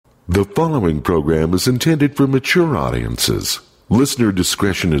The following program is intended for mature audiences. Listener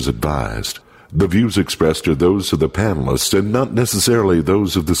discretion is advised. The views expressed are those of the panelists and not necessarily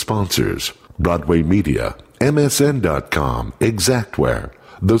those of the sponsors. Broadway Media, MSN.com, Exactware,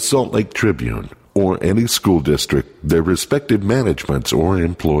 the Salt Lake Tribune, or any school district, their respective managements or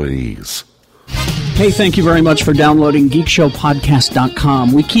employees. Hey, thank you very much for downloading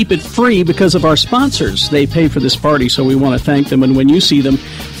GeekShowPodcast.com. We keep it free because of our sponsors. They pay for this party, so we want to thank them. And when you see them,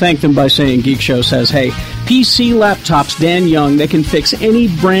 thank them by saying Geek Show says, hey, PC Laptops, Dan Young, they can fix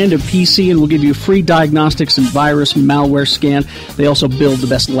any brand of PC and will give you free diagnostics and virus and malware scan. They also build the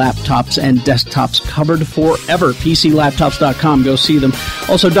best laptops and desktops covered forever. PCLaptops.com. Go see them.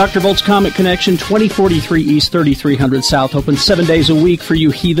 Also, Dr. Volt's Comic Connection, 2043 East, 3300 South, open 7 days a week for you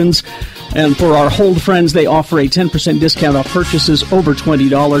heathens. And for our hold friends, they offer a 10% discount off purchases over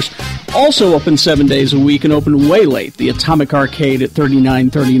 $20. Also open 7 days a week and open way late. The Atomic Arcade at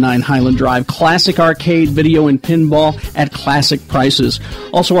 3939 Highland Drive. Classic arcade, video, and pinball at classic prices.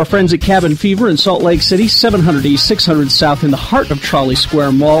 Also our friends at Cabin Fever in Salt Lake City, 700 East, 600 South in the heart of Trolley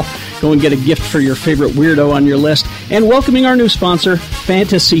Square Mall. Go and get a gift for your favorite weirdo on your list. And welcoming our new sponsor,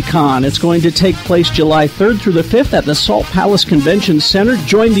 FantasyCon. It's going to take place July 3rd through the 5th at the Salt Palace Convention Center.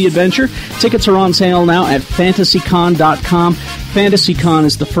 Join the adventure. Tickets are on sale now at FantasyCon.com. FantasyCon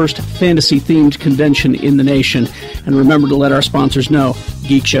is the first fantasy-themed convention in the nation. And remember to let our sponsors know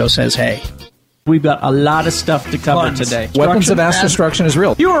Geek Show says hey. We've got a lot of stuff to cover today. Weapons of Mass Destruction is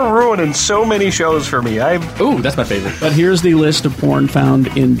real. You are ruining so many shows for me. Ooh, that's my favorite. But here's the list of porn found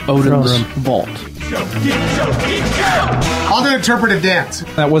in Odin's vault. Auto-interpretive dance.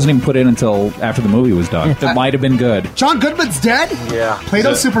 That wasn't even put in until after the movie was done. That might have been good. John Goodman's dead? Yeah.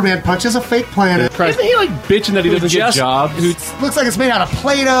 Plato's Superman punches a fake planet. Isn't he like bitching that he doesn't get jobs? Looks like it's made out of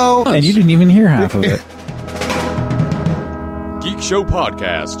Play-Doh. And you didn't even hear half of it.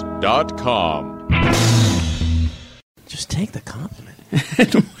 GeekShowPodcast.com. Just take the compliment.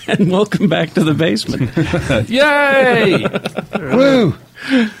 And welcome back to the basement. Yay! Woo!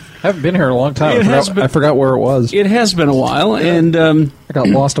 Haven't been here in a long time. I forgot where it was. It has been a while, and I got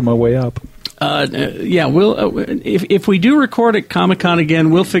lost on my way up. Yeah, we'll if we do record at Comic-Con again,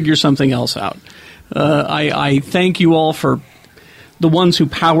 we'll figure something else out. I thank you all for the ones who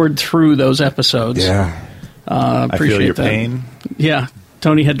powered through those episodes. Yeah. Appreciate I feel your that. pain. Yeah,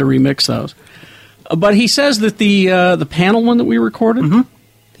 Tony had to remix those. But he says that the panel one that we recorded,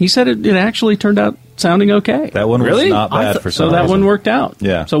 he said it actually turned out sounding okay. That one was not bad for some So that reason. one worked out.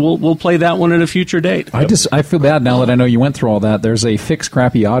 Yeah. So we'll play that one at a future date. I feel bad now that I know you went through all that. There's a fix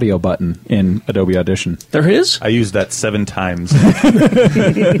crappy audio button in Adobe Audition. There is? I used that 7 times.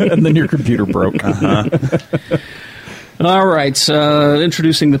 And then your computer broke. All right,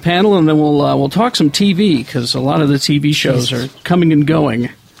 introducing the panel, and then we'll talk some TV, because a lot of the TV shows are coming and going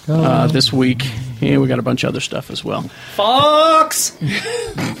this week. And we got a bunch of other stuff as well. Fox!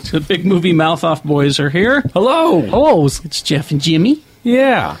 The Big Movie Mouth-Off boys are here. Hello. Hello. It's Jeff and Jimmy.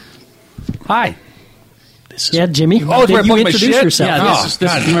 Yeah. Hi. Yeah, Jimmy. Oh, do I plug my shit? Yourself. Yeah,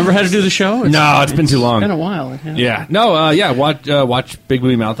 God. remember how to do the show? No, it's been too long. It's been a while. Yeah. No, watch Big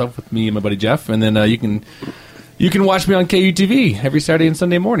Movie Mouth Off with me and my buddy Jeff, and then you can watch me on KUTV every Saturday and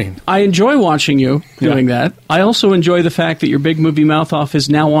Sunday morning. I enjoy watching you doing that. I also enjoy the fact that your Big Movie Mouth-Off is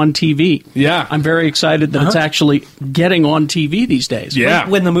now on TV. Yeah. I'm very excited that it's actually getting on TV these days. Yeah.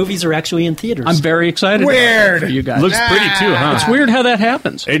 When the movies are actually in theaters. I'm very excited about that for you guys. Looks pretty too, huh? It's weird how that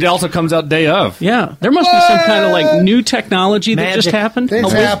happens. It also comes out day of. Yeah. There must be some kind of like new technology that just Magic. happened.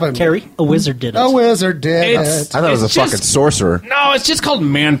 Things happen. Carrie, a wizard did it. A wizard did It's- it. I thought it was a It's fucking just- sorcerer. No, it's just called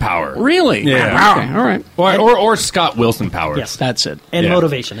manpower. Really? Yeah. Okay. All right. Or Scott Wilson powers. Yes. That's it. And Yeah.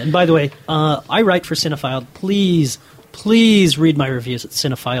 motivation. And by the way, I write for Cinephile. Please read my reviews at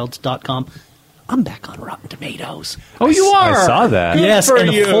cinephiles.com. I'm back on Rotten Tomatoes. Oh, you are? I saw that. Yes, for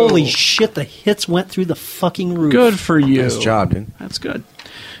and you. holy shit, the hits went through the fucking roof. Good for you. Nice job, dude. That's good.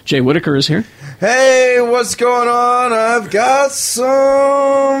 Jay Whitaker is here. Hey, what's going on? I've got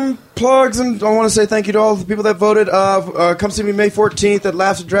some plugs, and I want to say thank you to all the people that voted. Come see me May 14th at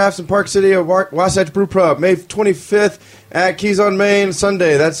Laughs and Drafts in Park City at Wasatch Brew Pub. May 25th at Keys on Main,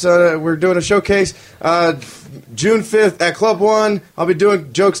 Sunday. That's we're doing a showcase. June 5th at Club 1. I'll be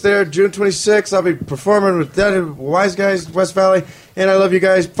doing jokes there. June 26th, I'll be performing with Dead Wise Guys, West Valley. And I love you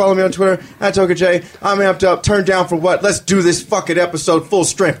guys. Follow me on Twitter, @TokaJ. I'm amped up. Turned down for what? Let's do this fucking episode full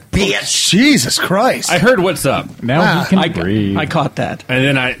strength, bitch. Jesus Christ. I heard what's up, Now you can breathe. I caught that.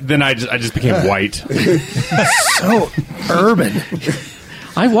 and then I just became white. So urban.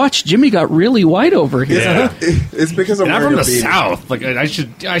 I watched Jimmy got really white over here. Yeah. It's because I'm And I'm wearing from the a beanie. South. Like I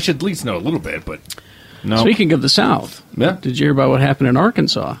should at least know a little bit, but no. Speaking of the South, Yeah. did you hear about what happened in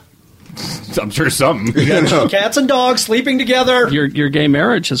Arkansas? I'm sure something. Cats and dogs sleeping together. Your gay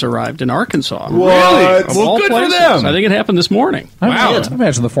marriage has arrived in Arkansas. Really? Of Well, all good for places. them. I think it happened this morning. Wow. I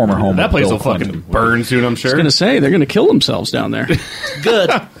imagine the former home. That of place Bill will fucking Clinton. burn soon, I'm I sure. was going to say, they're going to kill themselves down there. Good.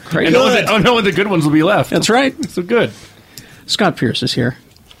 Crazy. No, the good ones will be left. That's right. So good. Scott Pierce is here.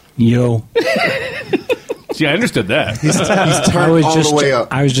 Yo. See, I understood that.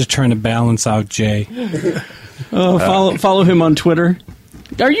 I was just trying to balance out Jay. Follow him on Twitter.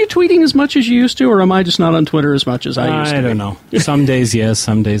 Are you tweeting as much as you used to, or am I just not on Twitter as much as I used to? I don't know. Some days yes,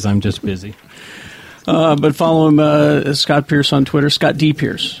 some days I'm just busy. But follow him, Scott Pierce on Twitter, Scott D.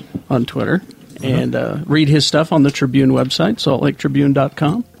 Pierce on Twitter, and read his stuff on the Tribune website,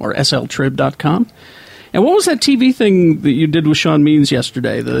 saltlaketribune.com or sltrib.com. And what was that TV thing that you did with Sean Means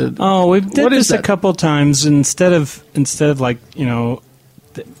yesterday? We've did this a couple times. Instead of like,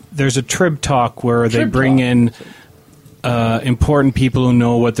 there's a Trib Talk where they bring in important people who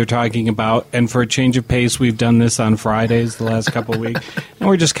know what they're talking about. And for a change of pace, we've done this on Fridays the last couple of weeks. And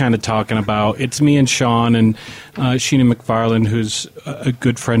we're just kind of talking about, it's me and Sean and Sheena McFarland, who's a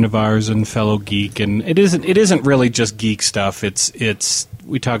good friend of ours and fellow geek. And it isn't really just geek stuff. It's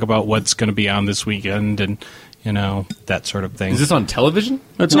we talk about what's going to be on this weekend and, that sort of thing. Is this on television?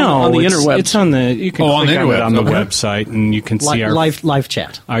 It's on the interwebs. It's on the, you can click on it on the website and you can see our live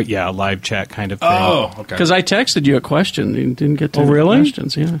chat. Live chat kind of thing. Oh, okay. Because I texted you a question. You didn't get to really?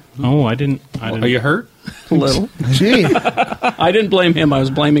 questions. Yeah. Oh, I didn't. Are you hurt? A little. Gee. I didn't blame him. I was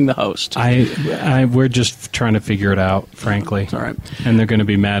blaming the host. We're just trying to figure it out, frankly. All right. And they're going to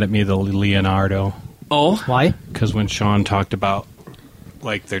be mad at me, the Leonardo. Oh. Why? Because when Sean talked about,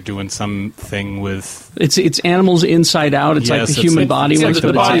 like, they're doing something with... It's animals inside out. It's like the human body. It's like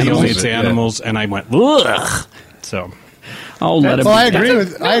the body, only it's it's animals. And I went, ugh. So... I'll let him. Well, I agree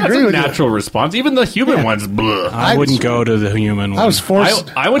with you. Natural response. Even the human ones. Bleh. I wouldn't go to the human one. I was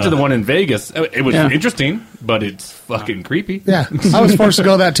forced. I went to the one in Vegas. It was interesting, but it's fucking creepy. Yeah, I was forced to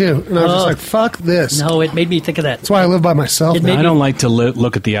go to that too, and I was just like, "Fuck this." No, it made me think of that. That's why I live by myself. I don't like to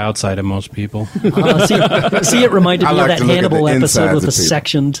look at the outside of most people. See, it reminded me of that Hannibal episode with the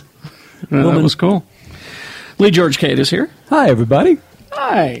sectioned woman. That was cool. Lee George Cade is here. Hi, everybody.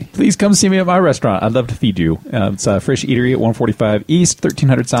 Hi. Please come see me at my restaurant. I'd love to feed you. It's a Frisch Eatery at 145 East,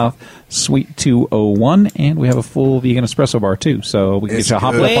 1300 South, Suite 201, and we have a full vegan espresso bar, too. So we can get you a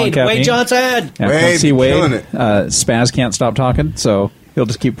hop up on caffeine. Wade Johnson! Yeah, come see Wade. Spaz can't stop talking, so he'll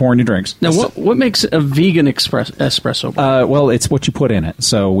just keep pouring you drinks. Now, what makes a vegan espresso bar? Well, it's what you put in it.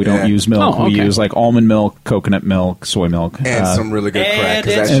 So we don't use milk. Oh, okay. We use like almond milk, coconut milk, soy milk. And some really good crack.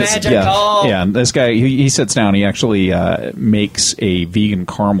 'cause it's that magic. shit's- Yeah, and this guy, he sits down. He actually makes a vegan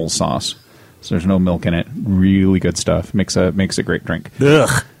caramel sauce. So there's no milk in it. Really good stuff. Makes a great drink.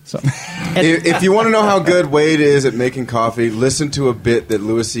 Ugh. So If you want to know how good Wade is at making coffee, listen to a bit that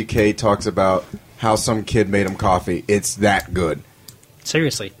Louis C.K. talks about how some kid made him coffee. It's that good.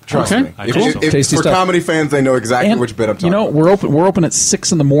 Seriously. Trust Okay. me. Cool. Tasty For stuff. comedy fans, they know exactly And, which bit I'm talking about. we're open at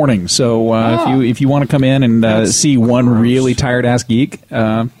 6 in the morning. So if you want to come in and see one really tired ass geek,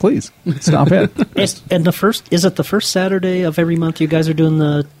 please stop in. And is it the first Saturday of every month you guys are doing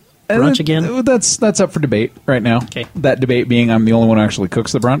the brunch again? That's up for debate right now. Okay. That debate being I'm the only one who actually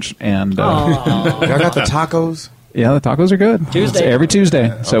cooks the brunch, and Y'all got the tacos? yeah, the tacos are good. Tuesday. It's every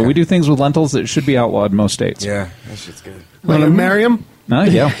Tuesday. So Okay. we do things with lentils that should be outlawed in most states. Yeah, that shit's good. Want to marry him?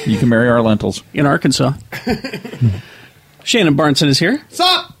 Yeah, you can marry our lentils. In Arkansas. Shannon Barneson is here. What's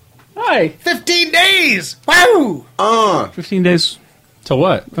up? Hi. 15 days. Wow. 15 days To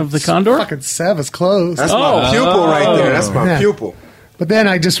what? of the Condor. Fucking Sev is closed. That's my pupil right there. That's my Yeah. pupil. But then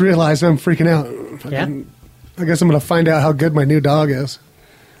I just realized I'm freaking out. Yeah. I guess I'm going to find out how good my new dog is.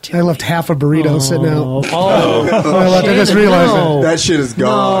 I left half a burrito sitting out. I just realized that. That shit is gone.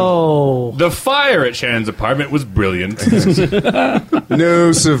 Oh. The fire at Shannon's apartment was brilliant.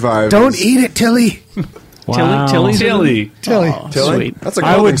 No survivors. Don't eat it, Tilly. Wow. Tilly's Tilly. Tilly. Oh, Tilly? sweet. That's a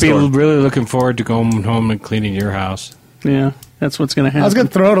I would be clothing store. really looking forward to going home and cleaning your house. Yeah, that's what's going to happen. I was going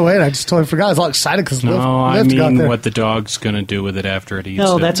to throw it away, and I just totally forgot. I was all excited because No, I Lift got mean there. what the dog's going to do with it after it eats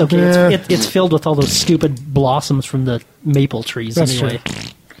No, it. that's okay. Yeah. It's filled with all those stupid blossoms from the maple trees That's anyway.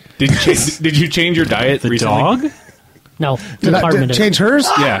 Did you change your diet The recently? dog? No, Did I apartment. change hers?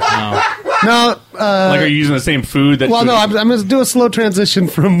 Yeah. No. Like, are you using the same food? That Well, no, I'm going to do a slow transition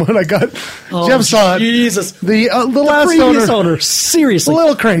from what I got. Oh, Jeff saw it. Jesus. The last Previous owner, owner. Seriously. a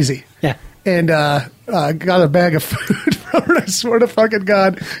little crazy. Yeah. And got a bag of food from her. I swear to fucking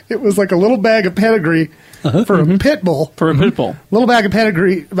God, it was like a little bag of pedigree for a pit bull. For a pit bull. Little bag of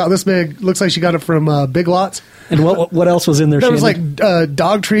pedigree about this big. Looks like she got it from Big Lots. And what else was in there? There was Shannon? like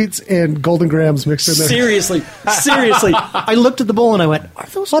dog treats and Golden Grams mixed in there. Seriously. I looked at the bowl and I went, "Are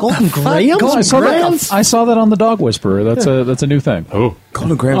those Golden Grams?" Golden I saw that on the Dog Whisperer. That's a new thing. Oh,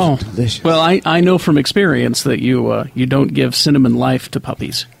 Golden Grams are delicious. Well, I know from experience that you don't give Cinnamon Life to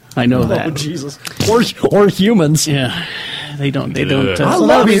puppies. I know that. Oh, Jesus. Or humans. Yeah. They don't. I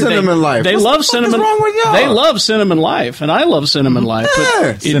love Cinnamon Life. They love Cinnamon. What's wrong with y'all? They love Cinnamon Life, and I love Cinnamon Life.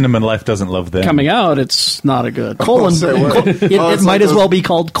 But Cinnamon Life doesn't love them. coming out, it's not a good. Colon. say what? It might as well be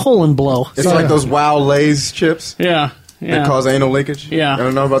called colon blow. It's like those Wow Lay's chips Yeah. that cause anal leakage. Yeah. I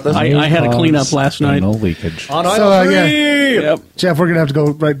don't know about this. I had a cleanup last night. No leakage. Yep. Jeff, we're gonna have to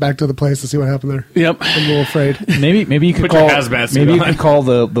go right back to the place to see what happened there. Yep. I'm a little afraid. Maybe you could Put your call. hazmat suit Maybe you on. could call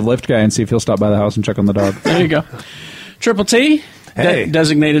the lift guy and see if he'll stop by the house and check on the dog. There you go. Triple T, Hey.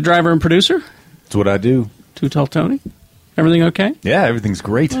 designated driver and producer. That's what I do. Too Tall Tony. Everything okay? Yeah, everything's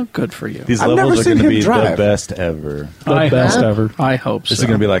great. Oh, good for you. These I've levels never are seen going to him be the drive. best ever. I best hope- ever. I hope This so. is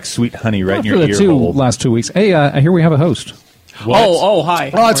going to be like sweet honey right in your After ear the hole. last 2 weeks. Hey, I hear we have a host. Oh, hi.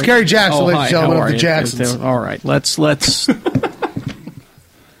 Oh, it's Kerry Jackson, ladies and hi. gentlemen, How of are the you? Jacksons. All right. Let's.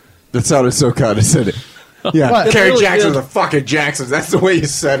 That sounded so condescending. Yeah, What? Kerry It really Jackson's did. a fucking Jacksons. That's the way you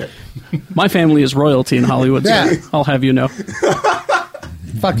said it. My family is royalty in Hollywood. Yeah. So I'll have you know.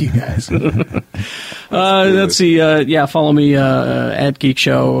 Fuck you guys. Let's see. Follow me at Geek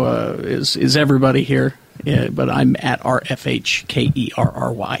Show. Is everybody here? Yeah, but I'm at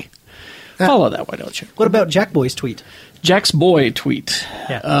RFHKERRY. Follow that, why don't you? What about Jack Boy's tweet? Jack's Boy tweet.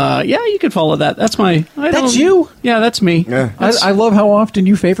 Yeah. You could follow that. That's my. That's you? Yeah, that's me. Yeah. That's, I love how often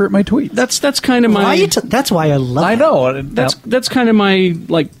you favorite my tweets. that's kind of my. Right? That's why I love I it. know. That's kind of my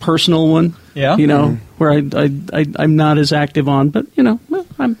like personal one. Yeah? You know, where I'm not as active on, but you know, well,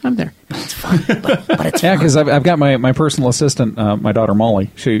 I'm there. But it's Yeah, because I've got my personal assistant, my daughter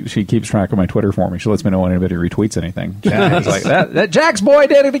Molly. She keeps track of my Twitter for me. She lets me know when anybody retweets anything. It's like that Jack's Boy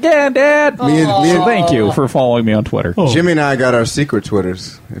did it again, Dad. Me and- So thank you for following me on Twitter. Jimmy and I got our secret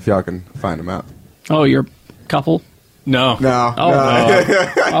Twitters, if y'all can find them out. Oh, you're couple. no. No.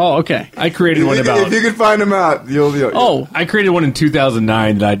 Oh, Oh, okay. I created one about. If you can find them out, you'll Oh, I created one in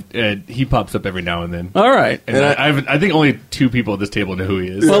 2009 that he pops up every now and then. all right. And I think only 2 people at this table know who he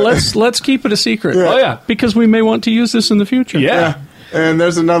is. Well, let's keep it a secret. Oh, yeah. because we may want to use this in the future. Yeah. And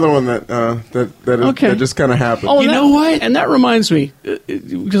there's another one that just kind of happened. Oh, You know what? And that reminds me,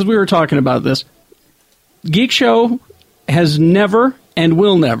 because we were talking about this. Geek Show has never and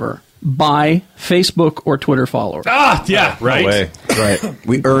will never buy Facebook or Twitter followers. Yeah, right. No way. Right.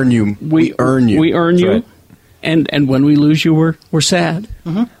 We earn you. We earn you. We earn That's you. right. And when we lose you, we're sad.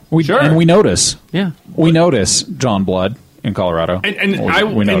 And we notice. Yeah. We notice John Blood in Colorado.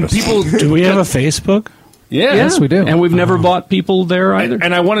 We notice. People Do we have a Facebook? Yeah. Yes, we do. And we've never bought people there either.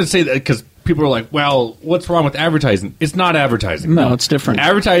 And I want to say that because people are like, well, what's wrong with advertising? It's not advertising. No, it's different.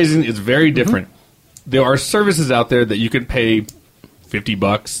 Advertising is very different. There are services out there that you can pay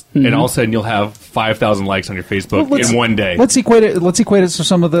 $50, and all of a sudden you'll have 5,000 likes on your Facebook in one day. Let's equate it to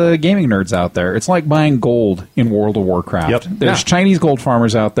some of the gaming nerds out there. It's like buying gold in World of Warcraft. Yep. There's Yeah. Chinese gold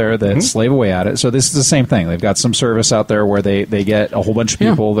farmers out there that slave away at it. So this is the same thing. They've got some service out there where they get a whole bunch of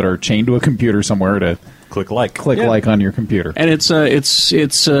people that are chained to a computer somewhere to Click like. click like on your computer. And it's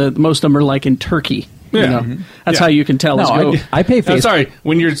most of them are like in Turkey. You know? That's how you can tell. No, is go, I pay I'm Facebook. sorry,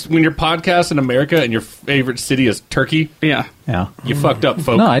 when you're podcast in America and your favorite city is Turkey, yeah. Yeah. you fucked up,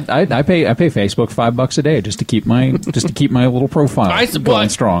 folks. No, I pay Facebook $5 a day just to keep my little profile going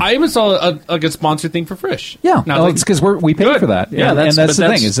strong. I even saw a sponsored thing for Frisch. Yeah, Now, no, like, it's because we pay Good. for that. Yeah, and that's- that's but the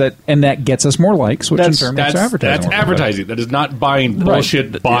that's- thing is that gets us more likes, which in turn makes advertising. that's work better. advertising. That is not buying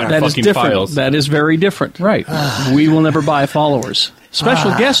bullshit bot That is fucking different. files. That is very different. Right. We will never buy followers.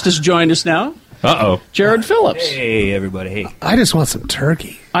 Special guest has joined us now, Jared Phillips. Hey, everybody. Hey. I just want some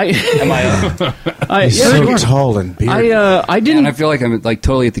turkey. Am I so tall and bearded. I And didn't. I feel like I'm like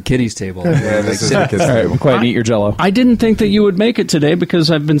totally at the kiddies table. Yeah, this is Like, the kids' All right, table. be quiet and eat your Jello. I didn't think that you would make it today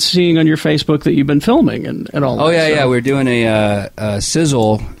because I've been seeing on your Facebook that you've been filming and all. oh that, yeah, so- yeah. We're doing a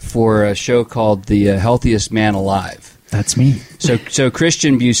sizzle for a show called The Healthiest Man Alive. That's me. So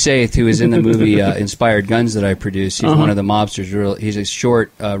Christian Busaith, who is in the movie Inspired Guns that I produced, he's one of the mobsters. He's a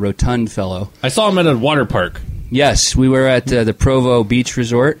short, rotund fellow. I saw him at a water park. Yes, we were at the Provo Beach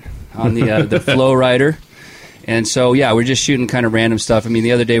Resort on the Flow Rider, And so, yeah, we're just shooting kind of random stuff. I mean,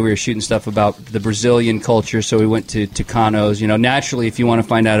 the other day we were shooting stuff about the Brazilian culture, so we went to Tucanos. You know, naturally, if you want to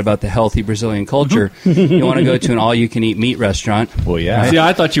find out about the healthy Brazilian culture, you want to go to an all-you-can-eat meat restaurant. Well, yeah. See,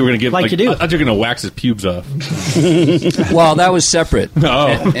 I thought you were going to give Like you do. I thought you were going to wax his pubes off. Well, that was separate.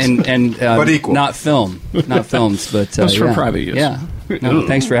 Oh. And But equal. not filmed, but That's for yeah. private use. Yeah. No,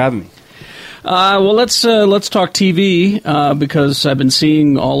 thanks for having me. Well, let's talk TV because I've been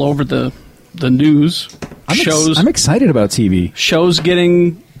seeing all over the news shows. I'm excited about TV. Shows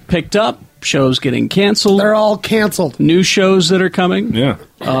getting picked up. Shows getting canceled. They're all canceled. New shows that are coming. Yeah.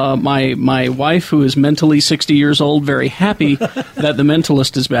 My wife, who is mentally 60 years old, very happy that The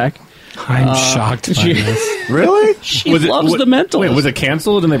Mentalist is back. I'm shocked by this. Really? She loves The Mentalist. Wait, was it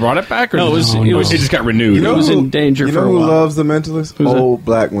canceled and they brought it back? Or No, it was- it, it was- it just got renewed. It was in danger You for know a who while. loves The Mentalist? Who's that? Old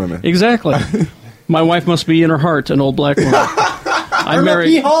black women. Exactly. My wife must be in her heart an old black woman. I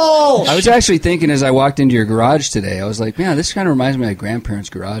married. I was actually thinking as I walked into your garage today, I was like, man, this kind of reminds me of my grandparents'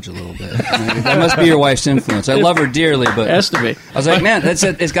 garage a little bit. That must be your wife's influence. I love her dearly, but Has to be. I was like, man,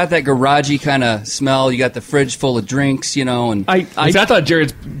 it's got that garagey kind of smell. You got the fridge full of drinks, you know, and I thought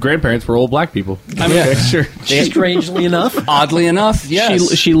Jared's grandparents were old black people. I mean, Yeah. Sure. Strangely enough. oddly enough,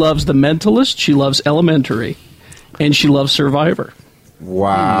 yes. she loves The Mentalist. She loves Elementary, and she loves Survivor.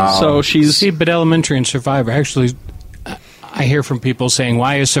 Wow. So she's See, but Elementary and Survivor, actually, I hear from people saying,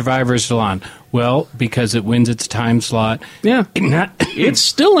 why is Survivor still on? Well, because it wins its time slot. yeah. It's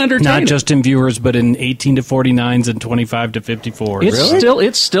still entertaining. Not just in viewers, but in 18 to 49s and 25 to 54s.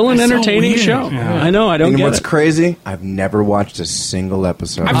 It's still an That's so entertaining weird. show. Yeah. I know. I don't And get what's it. crazy? I've never watched a single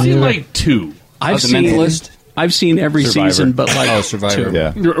episode. I've seen like two. I've The seen Mentalist? I've seen every Survivor. season, but like Oh, Survivor. two.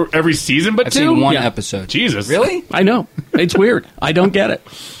 Yeah. Every season, but I've two? seen one Yeah. episode. Jesus. Really? I know. It's weird. I don't get it.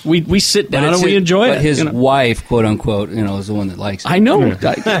 We sit down and we enjoy but it. his you know. wife, quote unquote, is the one that likes it. I know.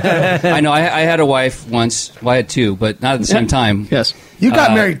 I know. I had a wife once. Well, I had two, but not at the same time. Yes. You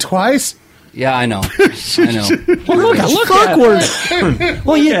got married twice? Yeah, I know. I know. Well, look at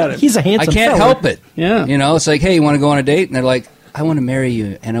Well, yeah, he's a I handsome can't fella. help it. Yeah. You know, it's like, hey, you want to go on a date? And they're like, I want to marry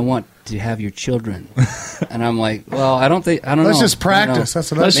you, and I want to have your children. And I'm like, well, I don't know. Let's just I don't know. practice.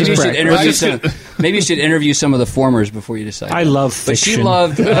 That's what Let's I'm Maybe you, just should interview maybe you should interview some of the formers before you decide. I love But fiction. she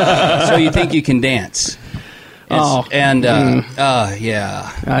loved So You Think You Can Dance. Oh. And,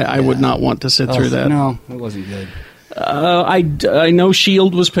 yeah. I would not want to sit through that. No, it wasn't good. I know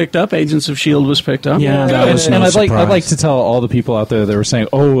S.H.I.E.L.D. was picked up. Agents of S.H.I.E.L.D. was picked up. Yeah, that was and no I'd like surprise. to tell all the people out there that were saying,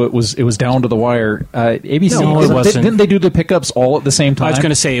 "Oh, it was down to the wire." ABC No, it wasn't. Didn't they do the pickups all at the same time? I was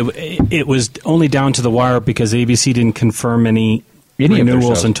going to say it was only down to the wire because ABC didn't confirm any Any of their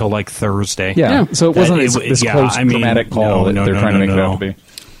renewals shows. until like Thursday. Yeah. So it wasn't That- this close, dramatic call that they're trying to make it out to be.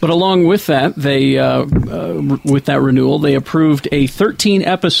 But along with that, they with that renewal, they approved a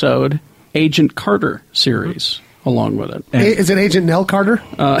 13-episode Agent Carter series along with it. Is it Agent Nell Carter?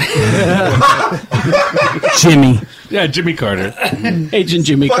 Jimmy. Yeah, Jimmy Carter. Agent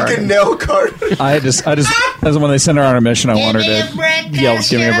Jimmy Carter. Fucking Nell Carter. I just, as when they send her on a mission, I want her to yell,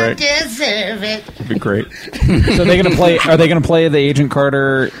 "Give me a break!" Deserve it. It'd be great. So they going to play? Are they going to play the Agent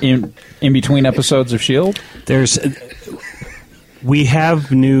Carter in between episodes of S.H.I.E.L.D.? We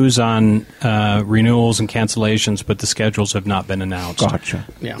have news on renewals and cancellations, but the schedules have not been announced. Gotcha.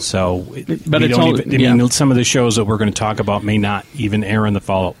 Yeah. So, But we it's don't all- even, I yeah. mean, some of the shows that we're going to talk about may not even air in the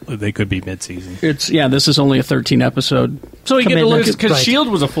fall. They could be mid-season. This is only a 13-episode. So you get to look at Because S.H.I.E.L.D.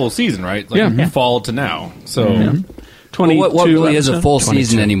 was a full season, right? Like Yeah. fall to now. So 22 Well, what really is a episodes? full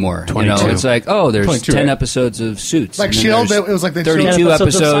season anymore? 22. It's like, there's 22, 10 right? episodes of Suits. Like and then S.H.I.E.L.D., there's it was like they 32 showed-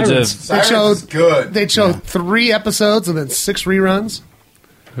 episodes Sirens. of... They Sirens showed is good. They'd show 3 episodes and then 6 reruns.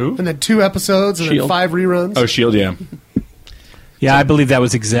 Who? And then 2 episodes and then S.H.I.E.L.D. 5 reruns. Oh, S.H.I.E.L.D., yeah. Yeah, I believe that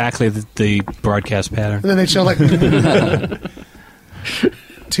was exactly the broadcast pattern. And then they show like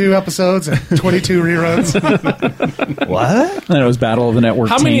 2 episodes and 22 reruns. What? And it was Battle of the Network.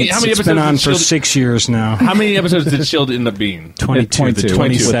 How many Teens. episodes It's been on did for S.H.I.E.L.D. 6 years now. How many episodes did S.H.I.E.L.D. end up being? 22. The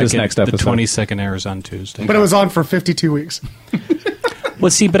 22 with 22nd. this next the episode. 22nd airs on Tuesday. But it was on for 52 weeks.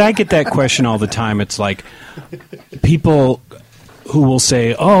 Well, see, but I get that question all the time. It's like people who will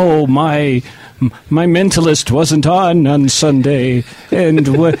say, "Oh, my Mentalist wasn't on Sunday, and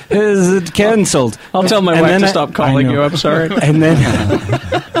is it canceled?" I'll tell my And wife then to I- stop I calling know. you. I'm sorry. And then,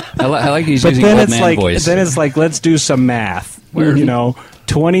 I like he's but using then old it's man like, voice. then it's like, let's do some math.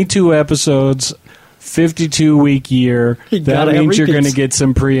 22 episodes. 52-week year. You That gotta have means you're going to repeats. get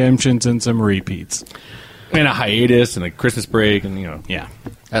some preemptions and some repeats. And a hiatus and a Christmas break and, Yeah.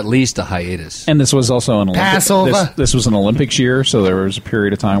 At least a hiatus. And this was also an Olympic. Passover. This was an Olympics year, so there was a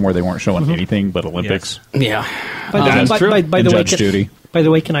period of time where they weren't showing anything but Olympics. Yeah. That's true. By the And way, Judge Judy. By the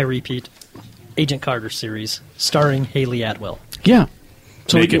way, can I repeat? Agent Carter series starring Haley Atwell. Yeah.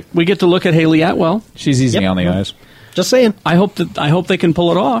 So we get to look at Haley Atwell. She's easy on the eyes. Just saying. I hope they can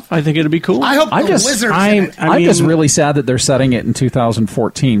pull it off. I think it'd be cool. I hope I'm the just- Wizards. I'm just really sad that they're setting it in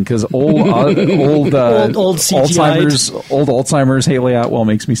 2014 because old Alzheimer's Haley Atwell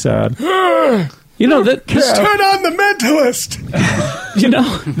makes me sad. You know that Just turn on the Mentalist. you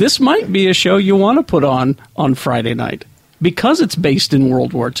know this might be a show you want to put on Friday night because it's based in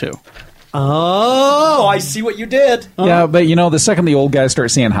World War II. Oh, I see what you did. Yeah, but you know, the second the old guys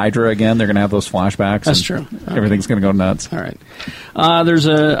start seeing Hydra again, they're going to have those flashbacks. That's and true. Everything's going to go nuts. All right. There's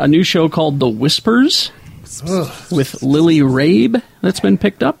a new show called The Whispers with Lily Rabe that's been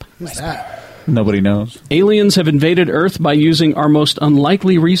picked up. Who's that? Nobody knows. Aliens have invaded Earth by using our most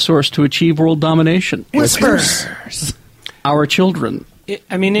unlikely resource to achieve world domination. Whispers. Our children. It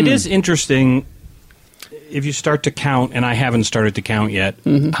is interesting if you start to count, and I haven't started to count yet,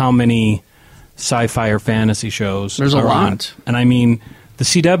 how many sci-fi or fantasy shows There's a are on. lot. And I mean, the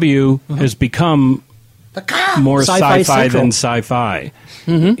CW has become more Sci-Fi sci-fi Central. than sci-fi.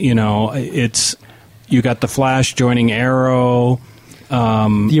 You know, you got The Flash joining Arrow.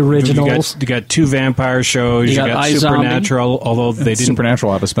 The originals. You got two vampire shows. You You got got iZombie. Supernatural, although they didn't.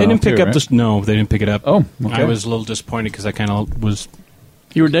 Supernatural have a They spin-off didn't pick too, up right? this. No, they didn't pick it up. Oh, okay. I was a little disappointed because I kind of was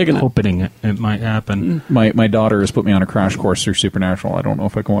You were digging it. hoping it might happen. My daughter has put me on a crash course through Supernatural. I don't know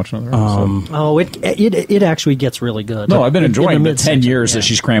if I can watch another episode. Oh, it actually gets really good. No, I've been enjoying the mid-season, 10 years that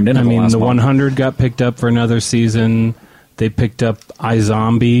she's crammed into I the mean, last the month. 100 got picked up for another season. They picked up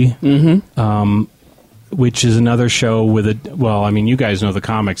iZombie, which is another show with a. Well, I mean, you guys know the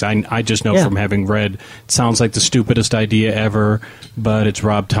comics. I just know from having read. It sounds like the stupidest idea ever, but it's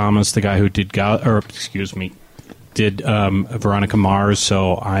Rob Thomas, the guy who did Veronica Mars.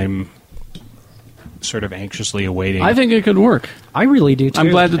 So I'm sort of anxiously awaiting. I think it could work. I really do too. I'm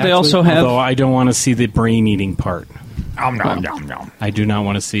glad that they also have. Although I don't want to see the brain eating part. I do not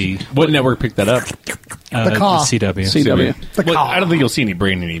want to see What network picked that up? The Caw. CW. CW. Well, I don't think you'll see any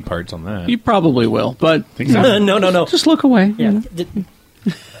brain eating parts on that. You probably will, but no. just look away. Yeah.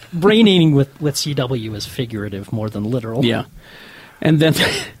 Brain eating with CW is figurative more than literal. Yeah. And then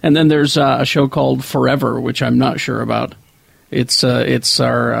there's a show called Forever, which I'm not sure about. It's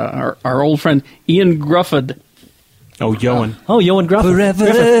our old friend Ian Grufford. Oh, Yoan. Yoan Grufford.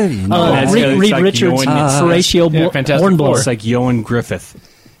 Reed like Richards, Yoan- Horatio Fantastic Hornblower. It's like Yoan Griffith,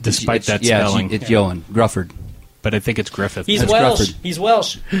 despite that spelling. It's Yoan Grufford. But I think it's Griffith. He's That's Welsh. Grufford. He's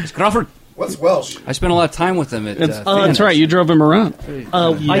Welsh. It's Grufford. What's Welsh? I spent a lot of time with him at. That's right. You drove him around.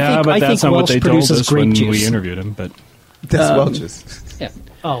 Yeah, but I that's think not what Welsh they told produces us grape when juice. we interviewed him. But That's Welch's. Yeah.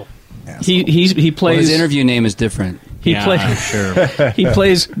 Oh. He Well, plays. his interview name is different. He yeah, plays. I'm sure. He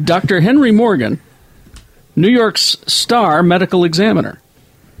plays Dr. Henry Morgan, New York's star medical examiner.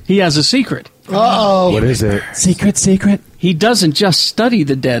 He has a secret. Uh-oh. What is it? Secret. He doesn't just study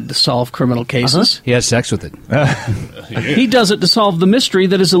the dead to solve criminal cases. He has sex with it. He does it to solve the mystery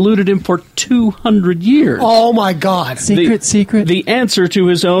that has eluded him for 200 years. Oh, my God. Secret. The answer to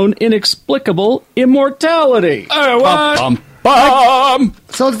his own inexplicable immortality. So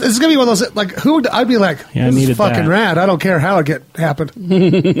this is going to be one of those, like, I'd be like, Yeah, I this is needed fucking that. rad. I don't care how it happened.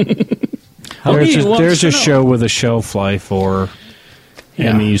 There's a show with a shelf life or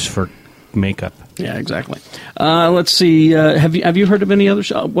Emmys for makeup. Yeah, exactly. Let's see. Have you heard of any other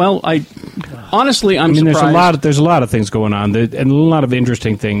show? Well, I'm surprised. There's a lot of things going on and a lot of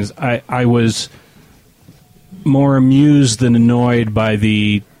interesting things. I was more amused than annoyed by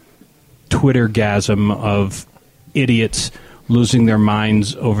the Twittergasm of idiots losing their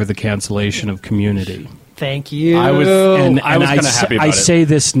minds over the cancellation of Community. Thank you. I was kind of happy about I it. say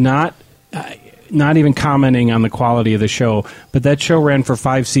this not even commenting on the quality of the show, but that show ran for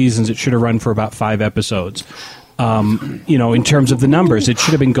 5 seasons. It should have run for about 5 episodes. In terms of the numbers, it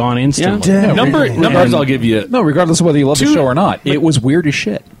should have been gone instantly. Yeah. Numbers I'll give you. No, regardless of whether you love the show or not, it was weird as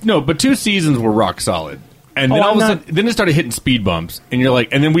shit. No, but 2 seasons were rock solid. And then all of a sudden, then it started hitting speed bumps. And you're like,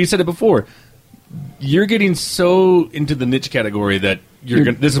 and then we said it before, you're getting so into the niche category that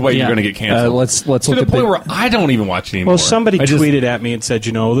this is why you're going to get canceled. Let's to look the at point where I don't even watch it anymore. Well, somebody tweeted at me and said,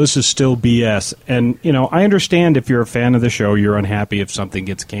 this is still BS. And, I understand if you're a fan of the show, you're unhappy if something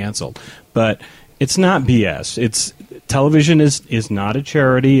gets canceled. But it's not BS. Television is not a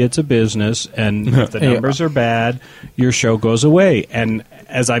charity. It's a business. And if the numbers are bad, your show goes away. And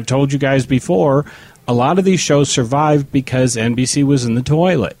as I've told you guys before, a lot of these shows survived because NBC was in the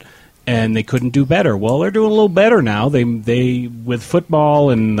toilet. and they couldn't do better. Well, they're doing a little better now. They with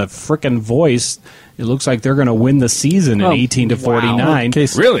football and the frickin' Voice, it looks like they're going to win the season at 18 to 49.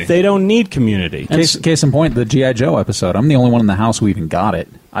 Really? They don't need Community. Case in point, the G.I. Joe episode. I'm the only one in the house who even got it.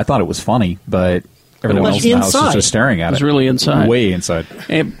 I thought it was funny, but everyone else in the house was just staring at it. It was really inside. Way inside.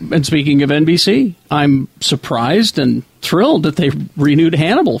 And speaking of NBC, I'm surprised and thrilled that they renewed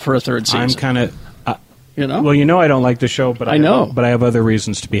Hannibal for a third season. I'm kind of... Well, I don't like the show, but I know. But I have other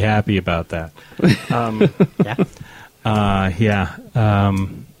reasons to be happy about that.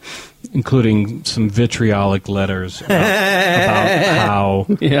 Including some vitriolic letters about how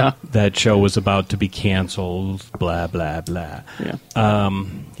that show was about to be canceled, blah, blah, blah.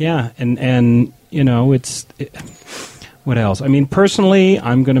 And what else? I mean, personally,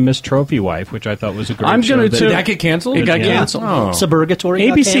 I'm going to miss Trophy Wife, which I thought was a great show. Did that get canceled? It got canceled.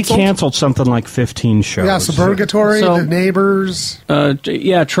 Suburgatory ABC canceled something like 15 shows. Yeah, Suburgatory, The Neighbors.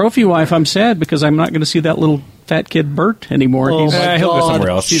 Trophy Wife, I'm sad because I'm not going to see that little fat kid Bert anymore. He'll go somewhere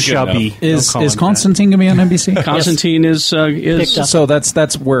else. He's chubby. Is Constantine going to be on NBC? Constantine is so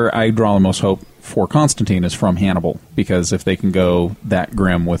that's where I draw the most hope for Constantine is from Hannibal, because if they can go that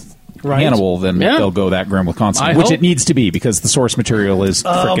grim with Hannibal, then they'll go that grim with Constantine, which it needs to be because the source material is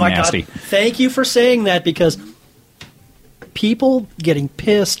freaking nasty. God. Thank you for saying that, because people getting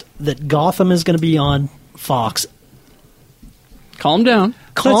pissed that Gotham is going to be on Fox. Calm down.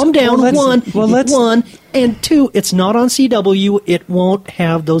 One, and two, it's not on CW. It won't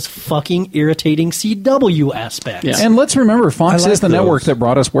have those fucking irritating CW aspects. Yeah. And let's remember, Fox is the network that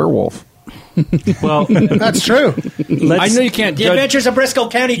brought us Werewolf. Well, that's true. I know you can't. The Adventures of Briscoe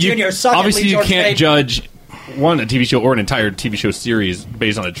County Jr. Suck obviously, you can't judge a TV show or an entire TV show series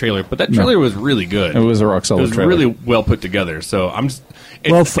based on a trailer, but that trailer was really good. It was a rock solid It was trailer. really well put together. So I'm just.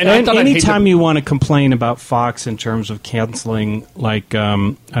 Anytime you want to complain about Fox in terms of canceling, like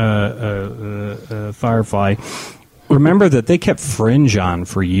Firefly, remember that they kept Fringe on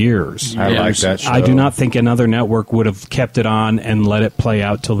for years. I like that show. I do not think another network would have kept it on and let it play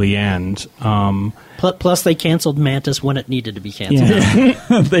out till the end. Plus, they canceled Mantis when it needed to be canceled.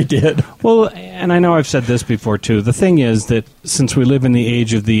 Yeah. They did. Well, and I know I've said this before, too. The thing is that since we live in the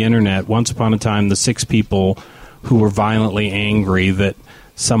age of the Internet, once upon a time, the 6 people who were violently angry that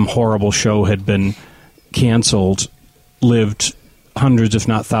some horrible show had been canceled lived hundreds, if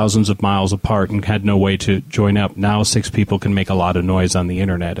not thousands, of miles apart and had no way to join up. Now 6 people can make a lot of noise on the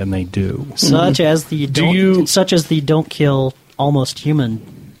Internet, and they do. Such as the Don't Kill Almost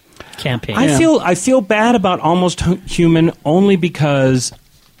Human campaign. I feel bad about Almost Human only because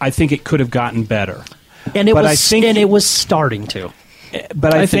I think it could have gotten better. And it was starting to.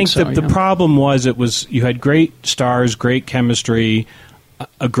 But I think the problem was you had great stars, great chemistry,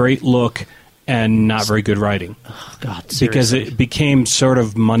 a great look, and not very good writing. Oh, God, seriously. Because it became sort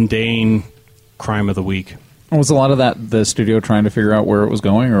of mundane crime of the week. Was a lot of that the studio trying to figure out where it was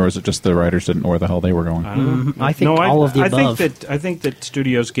going, or was it just the writers didn't know where the hell they were going? I think all of the above. I think that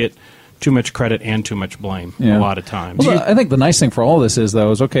studios get too much credit and too much blame a lot of times. Well, I think the nice thing for all this is, though,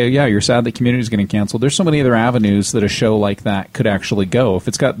 is you're sad that Community is getting canceled. There's so many other avenues that a show like that could actually go. If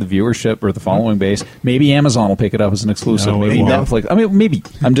it's got the viewership or the following base, maybe Amazon will pick it up as an exclusive. Maybe Netflix. I mean, maybe.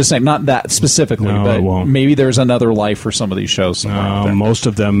 I'm just saying, not that specifically, but maybe there's another life for some of these shows. Most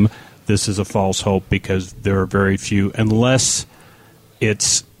of them, this is a false hope because there are very few, unless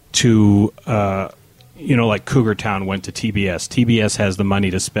it's to... like Cougar Town went to TBS. TBS has the money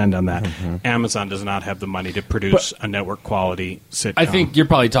to spend on that. Mm-hmm. Amazon does not have the money to produce a network quality sitcom. I think you're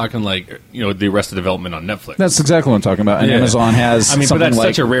probably talking the Arrested Development on Netflix. That's exactly what I'm talking about. And Amazon has something but that's like,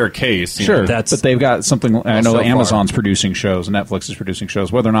 such a rare case. Sure, but they've got something. I know Amazon's producing shows, Netflix is producing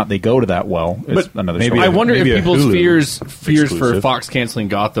shows. Whether or not they go to that is another story. I wonder if people's fears for Fox canceling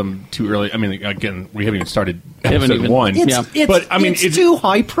Gotham too early. I mean, again, we haven't even started episode 1. It's too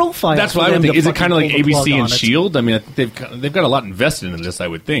high profile. That's what I would think. Is it kind of like ABC and S.H.I.E.L.D.? I mean, I think they've got a lot invested in this, I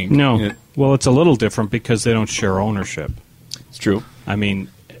would think. No. Well, it's a little different because they don't share ownership. It's true. I mean,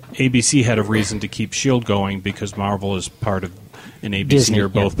 ABC had a reason to keep S.H.I.E.L.D. going because Marvel is part of, and ABC Disney, are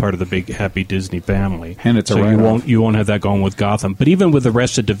both part of the big, happy Disney family. And it's you won't have that going with Gotham. But even with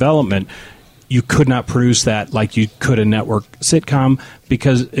Arrested Development, you could not produce that like you could a network sitcom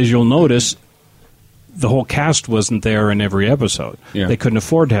because, as you'll notice, the whole cast wasn't there in every episode. Yeah. They couldn't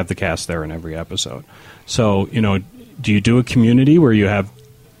afford to have the cast there in every episode. So, do you do a Community where you have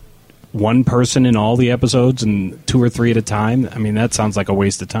one person in all the episodes and 2 or 3 at a time? I mean, that sounds like a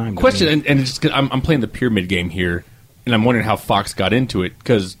waste of time. Question, and it's just, I'm playing the pyramid game here, and I'm wondering how Fox got into it,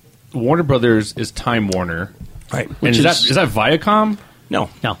 because Warner Brothers is Time Warner. Right. And is that Viacom? No.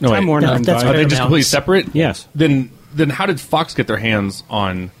 Time Warner. Are they just completely separate? Yes. Then how did Fox get their hands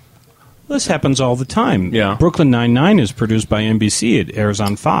on This happens all the time. Yeah. Brooklyn Nine-Nine is produced by NBC. It airs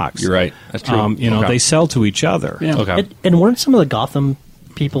on Fox. You're right. That's true. They sell to each other. Yeah. Okay. And weren't some of the Gotham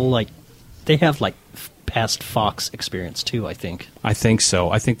people like they have like past Fox experience too? I think. I think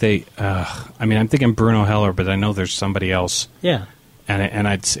so. I think they. I'm thinking Bruno Heller, but I know there's somebody else. Yeah. And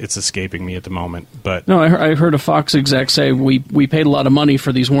it's escaping me at the moment. But No, I heard a Fox exec say we paid a lot of money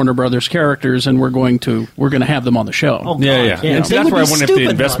for these Warner Brothers characters, and we're going to have them on the show. Oh, Yeah, God, yeah. And They that's would where I be wonder if the stupid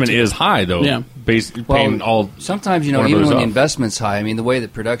investment not to. is high, though. Yeah. Paying all. Sometimes, Warner even Brothers when the off. investment's high, I mean, the way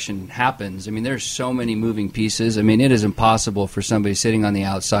that production happens, I mean, there's so many moving pieces. I mean, it is impossible for somebody sitting on the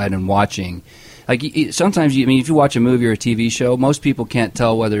outside and watching. Like, sometimes, if you watch a movie or a TV show, most people can't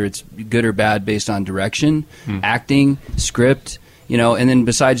tell whether it's good or bad based on direction, acting, script. And then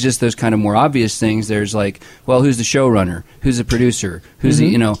besides just those kind of more obvious things, there's like, well, who's the showrunner? Who's the producer? Who's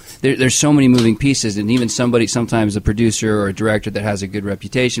there's so many moving pieces, and even sometimes a producer or a director that has a good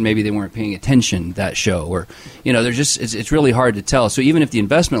reputation, maybe they weren't paying attention that show, or there's just it's really hard to tell. So even if the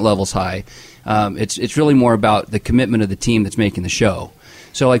investment level's high, it's really more about the commitment of the team that's making the show.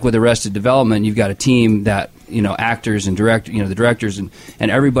 So like with Arrested Development, you've got a team that, actors and the directors and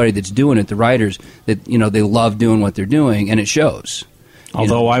everybody that's doing it, the writers, that, they love doing what they're doing, and it shows.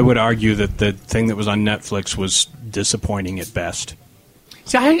 although I would argue that the thing that was on Netflix was disappointing at best.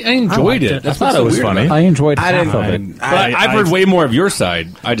 See, I enjoyed it. I thought it was funny. I enjoyed half didn't- of it. But I've heard way more of your side.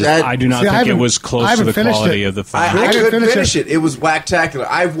 I do not think it was close to the quality of the film. I couldn't finish it. It was whacktacular.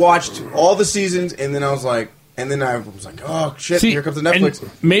 I've watched all the seasons, and then I was like, oh shit! See, here comes the Netflix.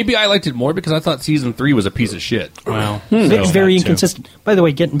 and maybe I liked it more because I thought season 3 was a piece of shit. Well, It's very that too. inconsistent. By the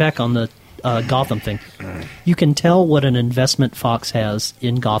way, getting back on the Gotham thing, you can tell what an investment Fox has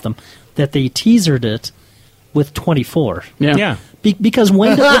in Gotham that they teasered it with 24. Yeah. Because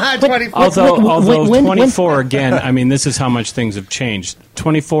when 24. Although when- 24 again, I mean, this is how much things have changed.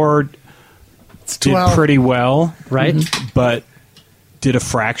 24 did 12. pretty well, right? but did a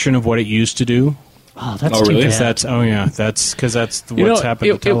fraction of what it used to do. Oh, that's Oh, too really? bad. That's because that's what's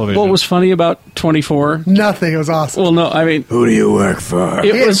happened to television. What was funny about 24? Nothing. It was awesome. Well, no, I mean, Who do you work for?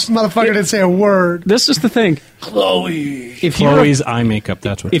 it was. Motherfucker didn't say a word. This is the thing. Chloe. If you were, Chloe's eye makeup.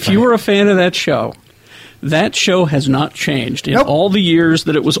 That's what. if you were a fan of that show has not changed in Nope. all the years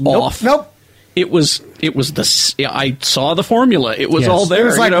that it was off. Nope. It was the. I saw the formula. It was Yes. all there. It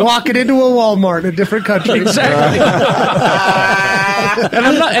was like walking into a Walmart in a different country. Exactly.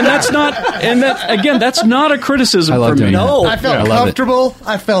 That's not a criticism I love for me. doing that. No. I felt I love it. comfortable.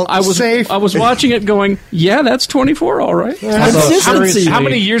 I felt safe. I was watching it going, yeah, that's 24, all right. Consistency. How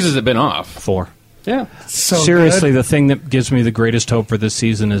many years has it been off? 4. Yeah. so Seriously, good. the thing that gives me the greatest hope for this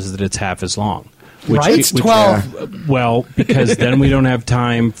season is that it's half as long. Right? It's 12. Well, because then we don't have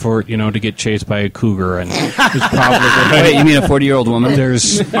time for to get chased by a cougar, and there's probably Wait, you mean a 40-year-old woman?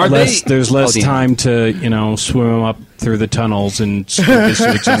 there's less Dean. time to swim up through the tunnels and scoot the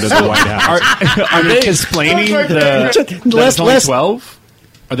suits into the White House. Are they explaining the Less- only less- 12?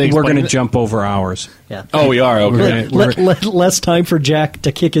 Are they? We're going to explaining it? jump over hours. Yeah. Oh, we are. Okay. Less time for Jack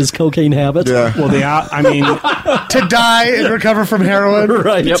to kick his cocaine habit. Yeah. Well, I mean, To die and recover from heroin.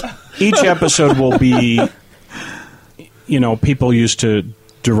 Right. Yep. each episode will be, people used to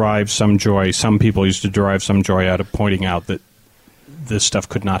derive some joy. Some people used to derive some joy out of pointing out that this stuff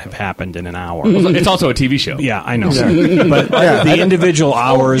could not have happened in an hour. It's also a TV show. Yeah, I know. But the individual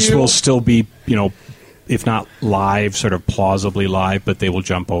hours will still be, if not live, sort of plausibly live, but they will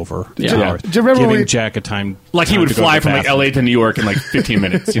jump over Yeah. the hours, Do you remember giving when we- Jack a time. Like he time would to go fly to the from like bathroom. LA to New York in like 15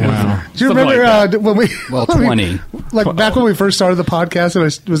 minutes. Do you Something remember like that. when we? Well, when we- 20. like back when we first started the podcast, and I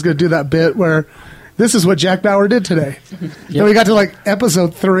was going to do that bit where this is what Jack Bauer did today. Then we got to like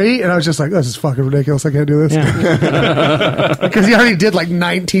episode 3, and I was just like, "This is fucking ridiculous. I can't do this," because he already did like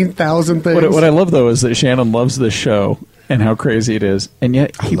 19,000 things. What I love though is that Shannon loves this show and how crazy it is, and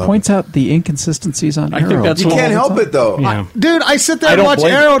yet he points out the inconsistencies on Arrow. I think that's You can't help it though. Yeah. Dude, I sit there I and don't watch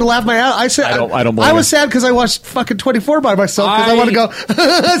blame Arrow to laugh my ass. I don't blame I was you. sad because I watched fucking 24 by myself because I want to go stupid,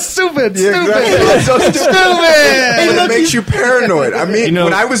 Yeah, stupid, exactly. It's so stupid. stupid. But it makes you paranoid. I mean, You know-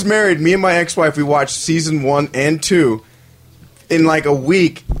 when I was married, me and my ex-wife, we watched season 1 and 2 in like a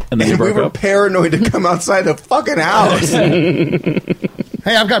week, And then you we broke were up? paranoid to come outside the fucking house.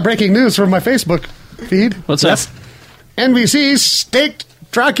 Hey, I've got breaking news from my Facebook feed. What's that? NBC staked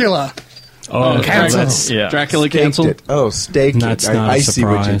Dracula. Oh, Canceled. that's- Yeah. Dracula Staked canceled. it. Oh, staked That's it. not a I see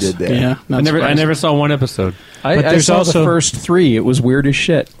what you surprise. did there. Yeah. I never saw one episode. I But there's saw also- the first 3. It was weird as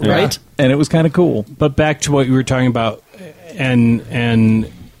shit, Right. And it was kind of cool. But back to what you were talking about, and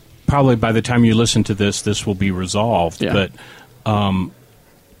probably by the time you listen to this will be resolved. Yeah. But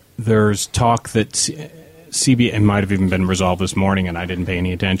there's talk that CBS, it might have even been resolved this morning, and I didn't pay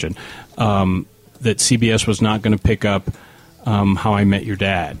any attention, that CBS was not going to pick up How I Met Your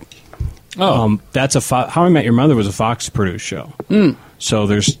Dad. That's How I Met Your Mother was a Fox-produced show. So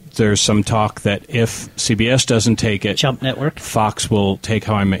there's some talk that if CBS doesn't take it, Jump Network, Fox will take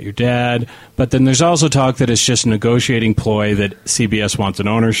How I Met Your Dad. But then there's also talk that it's just a negotiating ploy that CBS wants an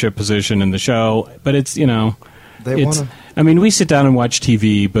ownership position in the show. But it's, I mean, we sit down and watch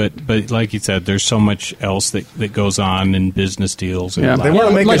TV, but like you said, there's so much else that goes on in business deals. They want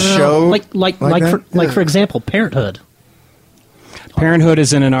to make a show for example, Parenthood. Parenthood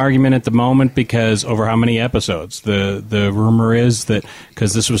is in an argument at the moment because over how many episodes? The rumor is that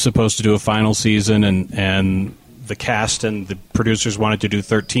because this was supposed to do a final season and the cast and the producers wanted to do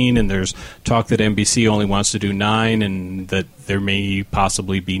 13, and there's talk that NBC only wants to do 9, and that there may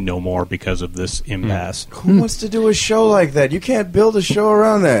possibly be no more because of this impasse. Who wants to do a show like that? You can't build a show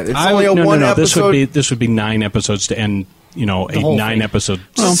around that. It's only one episode. This would be 9 episodes to end. A 9-episode,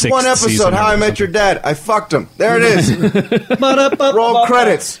 6th one episode. Season How I Met Your Dad. I fucked him. There it is. Roll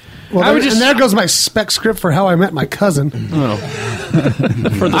credits. Well, and there goes my spec script for How I Met My Cousin.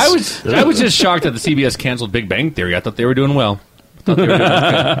 I was just shocked that the CBS canceled Big Bang Theory. I thought they were doing well.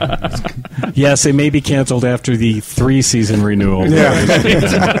 Yes, they may be canceled after the 3-season renewal. Yeah.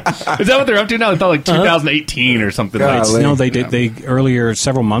 Is that what they're up to now? I thought like 2018 or something. No, they did. They earlier,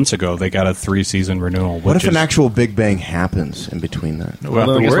 several months ago, they got a 3-season renewal. What if an actual Big Bang happens in between that? Then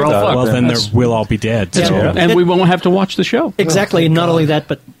we'll all be dead. So. Yeah. And we won't have to watch the show. Exactly. And not only that,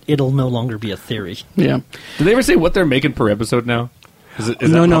 but it'll no longer be a theory. Yeah. Did they ever say what they're making per episode now? This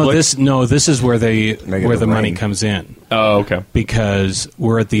is where the money comes in. Oh, okay. Because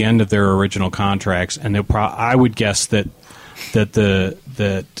we're at the end of their original contracts, and I would guess that the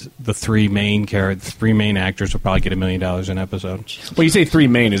three main actors will probably get $1 million an episode. Well, you say 3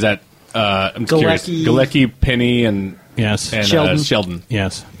 main, is that I'm curious. Galecki, Penny, and Sheldon.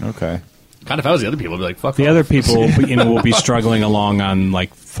 Yes. Okay. Kind of, if I was the other people, I'd be like, fuck the off. other people, will be struggling along on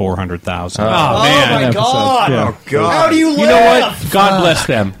like 400,000. Oh man! My God! Yeah. Oh God! How do you live? You know what? God bless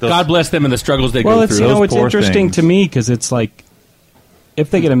them. God bless them and the struggles they go through. Well, it's interesting to me because it's like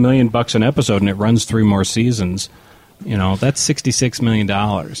if they get $1 million an episode and it runs 3 more seasons. That's $66 million.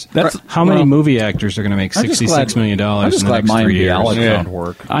 That's how many movie actors are going to make $66 million I'm just in the glad next 3 years? found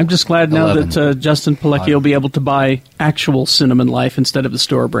work. I'm just glad now 11. that Justin Pilecki will be able to buy actual Cinnamon Life instead of the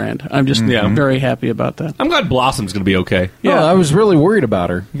store brand. I'm just very happy about that. I'm glad Blossom's going to be okay. Yeah, I was really worried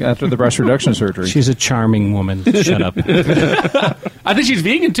about her after the breast reduction surgery. She's a charming woman. Shut up. I think she's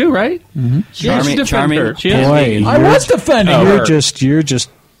vegan too, right? Mm-hmm. Charming. She is Boy, vegan. I was defending her. You're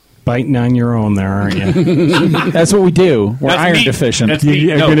just biting on your own there, aren't you? That's what we do. We're That's iron meat. deficient. That's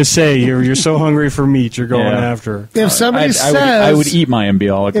meat. I'm No. going to say you're so hungry for meat, you're going after. If somebody I would eat my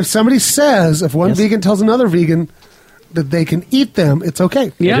embryonic. if somebody says, if one vegan tells another vegan that they can eat them, it's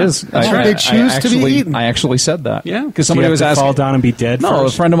okay. Yeah, It is. that's Or right. they choose to be eaten. I actually said that. Yeah. because Somebody somebody was asking. fall down and be dead. No,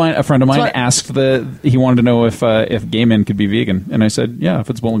 first? a friend of mine right. asked he wanted to know if gay men could be vegan, and I said, yeah, if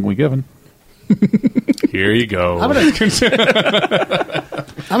it's willingly given. Here you go. I'm gonna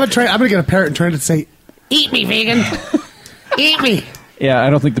get a parrot and train it to say, "Eat me, vegan. Eat me." Yeah, I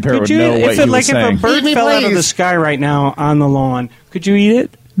don't think the parrot would know what you were saying. If a bird Eat me, fell out of please. the sky right now on the lawn, could you eat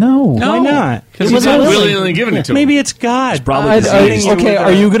it? No. Why not? Because he's not willingly giving it to him. Maybe it's God. Okay,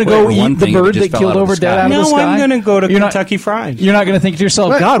 are you going to go one eat the thing bird just that fell killed out of over the dead sky. out of the No, sky? I'm going to go to You're not- Kentucky Fried. You're not going to think to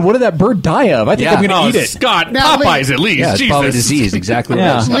yourself, God, what did that bird die of? I think I'm going to eat it. Scott, Now, Popeyes Lee- at least. Yeah, it's probably Jesus. disease. Exactly.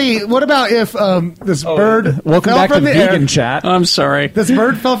 Yeah. Right. Lee, what about if this bird Welcome fell back to from the vegan air? chat. I'm sorry. This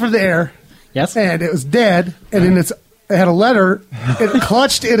bird fell from the air. Yes. And it was dead, and it had a letter. It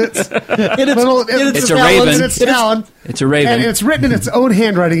clutched in its little. It's a raven. In its talon. It's a raven. And it's written in its own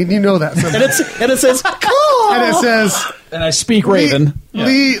handwriting, and you know that. And it says, And it says, And I speak Raven.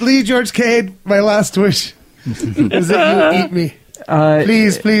 Lee George Cade, my last wish is that you eat me.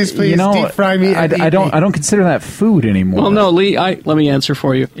 Please, deep fry me. And I don't consider that food anymore. Well, no, Lee, let me answer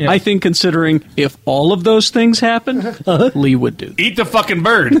for you. Yeah. I think considering if all of those things happen, Lee would do that. Eat the fucking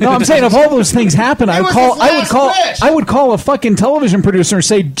bird. No, I'm saying if all those things happen, I was would call a fucking television producer and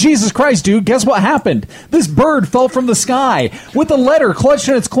say, Jesus Christ, dude, guess what happened? This bird fell from the sky with a letter clutched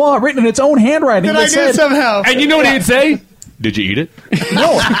in its claw, written in its own handwriting. That I that did said, somehow. And you know what he'd say? Did you eat it?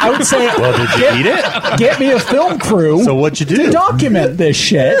 No, I would say, well, did you eat it? Get me a film crew. So what'd you do? To document this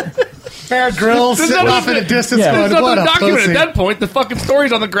shit. Bear Grylls sitting off in the distance There's going, what nothing a documented pussy. at that point. The fucking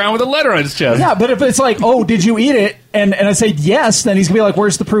story's on the ground with a letter on his chest. Yeah, but if it's like, oh, did you eat it? And I say yes, then he's going to be like,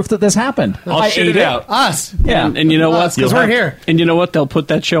 where's the proof that this happened? I'll shit ate it out. Us. Yeah, and you know what? Because we're here. And you know what? They'll put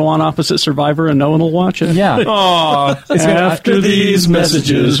that show on opposite Survivor, and no one will watch it. Yeah. Aw. After these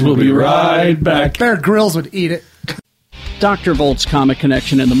messages, we'll be right back. Bear Grylls would eat it. Dr. Volt's Comic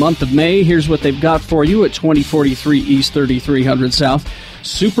Connection in the month of May. Here's what they've got for you at 2043 East, 3300 South.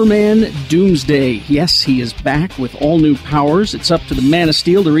 Superman Doomsday. Yes, he is back with all new powers. It's up to the Man of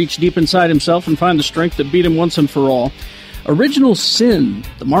Steel to reach deep inside himself and find the strength that beat him once and for all. Original Sin,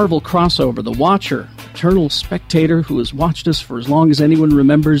 the Marvel crossover, The Watcher, eternal spectator who has watched us for as long as anyone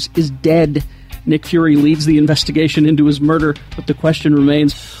remembers, is dead. Nick Fury leads the investigation into his murder, but the question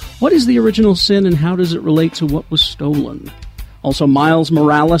remains, what is the original sin and how does it relate to what was stolen? Also, Miles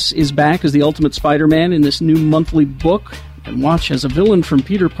Morales is back as the Ultimate Spider-Man in this new monthly book, and watch as a villain from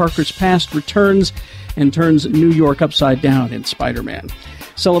Peter Parker's past returns and turns New York upside down in Spider-Man.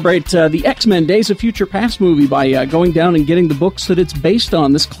 Celebrate the X-Men Days of Future Past movie by going down and getting the books that it's based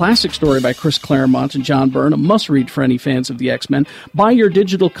on. This classic story by Chris Claremont and John Byrne, a must-read for any fans of the X-Men. Buy your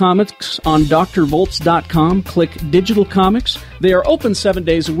digital comics on drvolts.com. Click Digital Comics. They are open 7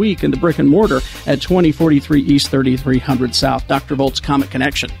 days a week in the brick and mortar at 2043 East 3300 South. Dr. Volt's Comic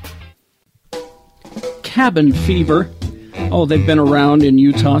Connection. Cabin Fever. Oh, they've been around in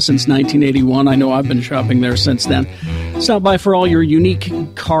Utah since 1981. I know I've been shopping there since then. Stop by for all your unique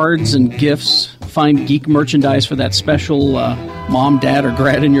cards and gifts. Find geek merchandise for that special mom, dad, or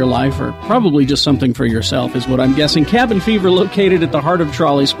grad in your life, or probably just something for yourself, is what I'm guessing. Cabin Fever, located at the heart of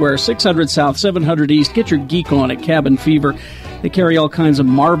Trolley Square, 600 South, 700 East. Get your geek on at Cabin Fever. They carry all kinds of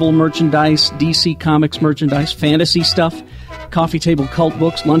Marvel merchandise, DC Comics merchandise, fantasy stuff, coffee table cult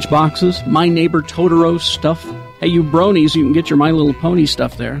books, lunch boxes, My Neighbor Totoro stuff. Hey, you bronies, you can get your My Little Pony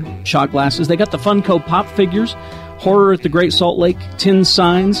stuff there. Shot glasses. They got the Funko Pop figures, horror at the Great Salt Lake, tin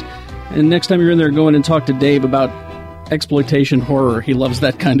signs. And next time you're in there, go in and talk to Dave about exploitation horror. He loves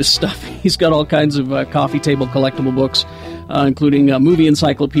that kind of stuff. He's got all kinds of coffee table collectible books, including a movie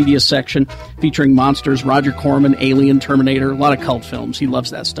encyclopedia section featuring monsters, Roger Corman, Alien, Terminator, a lot of cult films. He loves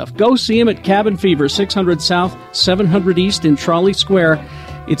that stuff. Go see him at Cabin Fever, 600 South, 700 East in Trolley Square.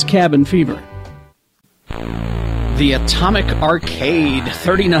 It's Cabin Fever. The Atomic Arcade,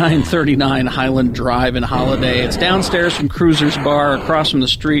 3939 Highland Drive in Holiday. It's downstairs from Cruiser's Bar, across from the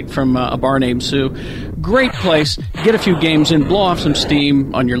street from a bar named Sue. Great place. Get a few games in, blow off some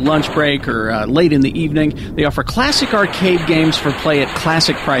steam on your lunch break or late in the evening. They offer classic arcade games for play at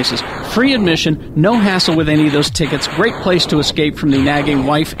classic prices. Free admission, no hassle with any of those tickets. Great place to escape from the nagging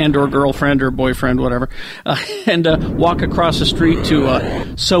wife and or girlfriend or boyfriend, whatever. And walk across the street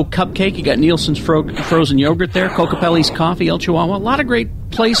to So Cupcake. You got Nielsen's frozen yogurt there. Cocapelli's Coffee, El Chihuahua. A lot of great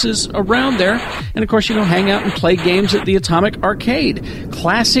places around there. And, of course, you know, hang out and play games at the Atomic Arcade.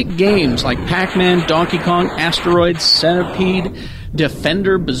 Classic games like Pac-Man, Donkey Kong, Asteroids, Centipede,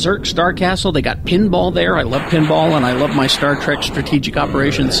 Defender, Berserk, Star Castle. They got pinball there. I love pinball, and I love my Star Trek Strategic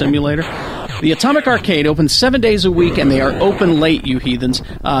Operations Simulator. The Atomic Arcade opens 7 days a week, and they are open late, you heathens.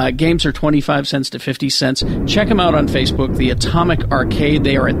 Games are 25 cents to 50 cents. Check them out on Facebook, The Atomic Arcade.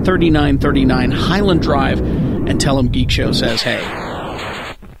 They are at 3939 Highland Drive, and tell them Geek Show says hey.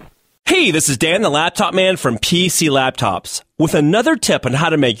 Hey, this is Dan, the Laptop Man from PC Laptops, with another tip on how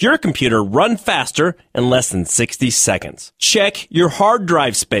to make your computer run faster in less than 60 seconds. Check your hard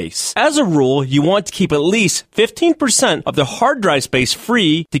drive space. As a rule, you want to keep at least 15% of the hard drive space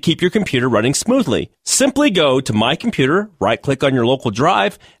free to keep your computer running smoothly. Simply go to My Computer, right-click on your local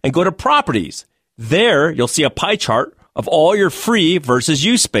drive, and go to Properties. There, you'll see a pie chart of all your free versus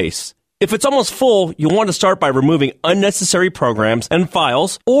use space. If it's almost full, you'll want to start by removing unnecessary programs and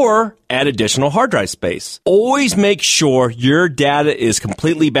files or add additional hard drive space. Always make sure your data is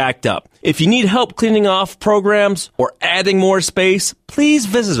completely backed up. If you need help cleaning off programs or adding more space, please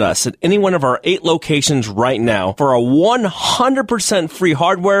visit us at any one of our 8 locations right now for a 100% free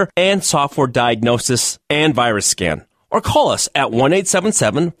hardware and software diagnosis and virus scan. Or call us at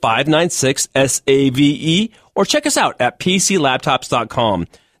 1-877-596-SAVE or check us out at PCLaptops.com.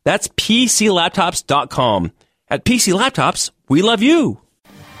 That's PCLaptops.com. At PC Laptops, we love you.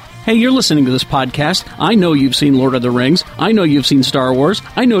 Hey, you're listening to this podcast. I know you've seen Lord of the Rings. I know you've seen Star Wars.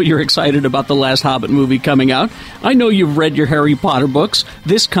 I know you're excited about the last Hobbit movie coming out. I know you've read your Harry Potter books.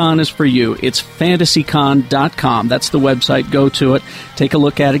 This con is for you. It's fantasycon.com. That's the website. Go to it. Take a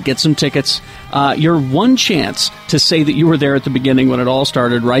look at it. Get some tickets. Your one chance to say that you were there at the beginning when it all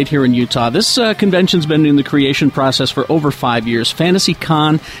started right here in Utah. This convention's been in the creation process for over 5 years.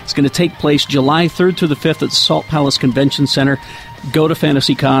 FantasyCon is going to take place July 3rd through the 5th at the Salt Palace Convention Center. go to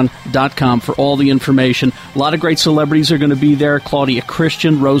fantasycon.com for all the information. A lot of great celebrities are going to be there. Claudia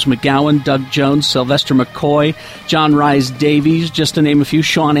Christian, Rose McGowan, Doug Jones, Sylvester McCoy, John Rhys Davies, just to name a few,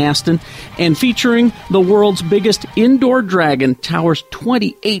 Sean Astin, and featuring the world's biggest indoor dragon, towers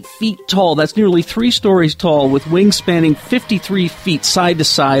 28 feet tall. That's nearly 3 stories tall, with wings spanning 53 feet side to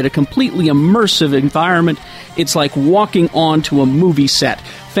side, a completely immersive environment. It's like walking onto a movie set.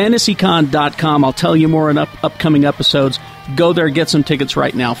 FantasyCon.com. I'll tell you more in upcoming episodes. Go there, get some tickets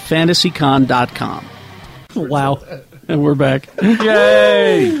right now. FantasyCon.com. Wow. And we're back.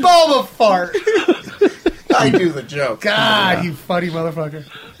 Yay! Boba fart. I do the joke. God, you funny motherfucker.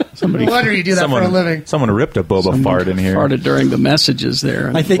 Somebody, no wonder you do that for a living. Someone ripped a Boba fart in here. Farted during the messages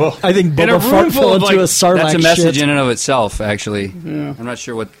there. I think Boba fart fell into a Sarlacc. That's a message shit. in and of itself, actually. Yeah. I'm not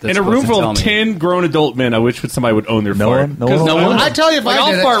sure what that's in a room supposed to full tell of me. 10 grown adult men, I wish somebody would own their fart. No one? I tell you if like,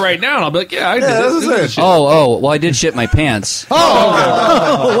 I did I'll fart right now, and I'll be like, yeah, I did this. Well, I did shit my pants.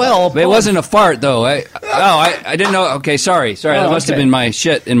 Well, It wasn't a fart, though. I didn't know. Okay, sorry. That must have been my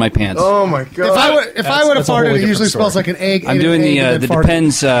shit in my pants. Oh my god! If I would have farted, it usually smells like an egg. I'm doing the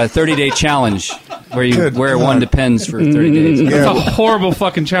Depends 30-day challenge, where you wear one Depends for 30 days. That's a horrible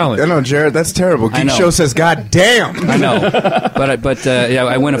fucking challenge. I know, Jared. That's terrible. I Geek know. Show says, "God damn." I know, but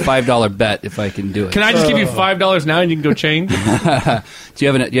I win a $5 bet if I can do it. Can I just give you $5 now and you can go change? Do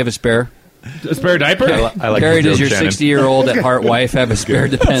you have a spare? A spare diaper? I like Carrie, the does joke, your Shannon. 60-year-old at Heart wife have a spare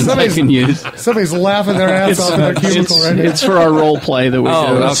Depends I can use? Somebody's laughing their ass off in their cubicle right now. It's for our role play that we do.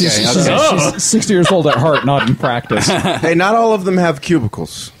 Okay. She's 60 years old at heart, not in practice. Hey, not all of them have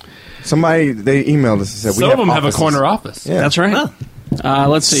cubicles. Somebody they emailed us and said Some of them have a corner office. Yeah. That's right.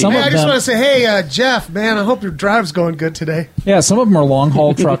 Let's see. Some Hey, of I just them- want to say, hey, Jeff, man, I hope your drive's going good today. Yeah, some of them are long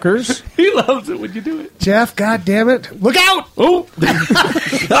haul truckers. He loves it when you do it. Jeff, God damn it, look out! Oh,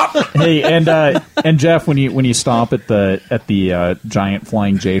 Hey, and Jeff, when you stop at the giant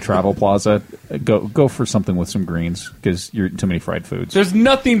Flying J Travel Plaza, go for something with some greens because you're too many fried foods. there's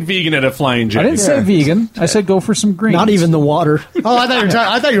nothing vegan at a Flying J. I didn't say vegan. I said go for some greens. not even the water. Oh, I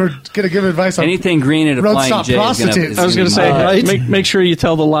thought you were going to give advice on Anything green at a Road Flying stop J prostitutes. I was going to say, Right. make sure you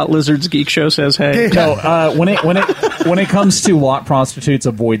tell the Lot Lizards Geek Show says hey. No, when it comes to lot prostitutes,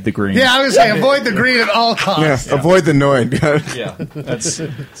 avoid the greens. Yeah, I was going to say, avoid the green at all costs. Yeah, avoid the Noid. Yeah, that's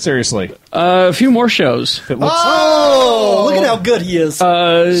seriously. A few more shows. It looks, Oh, look at how good he is.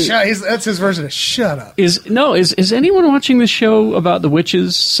 That's his version of shut up. Is anyone watching the show about the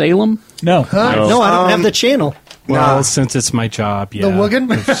witches, Salem? no. No, I don't have the channel. Well, since it's my job, yeah. The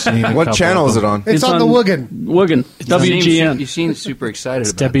Woogan? I've seen a What couple channel of is it them. on? It's on the Woogan. Woogan. WGN. You seem super excited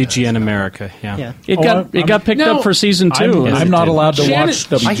It's about WGN America, yeah. Yeah. It Oh, got picked up for season 2. I'm not allowed to Shannon- watch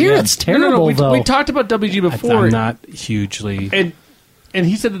WGN. I hear it's terrible, though. We talked about WG before. I'm not hugely... And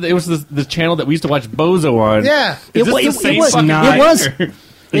he said that it was the channel that we used to watch Bozo on. Yeah. Is It this the same was. fucking It was. thing?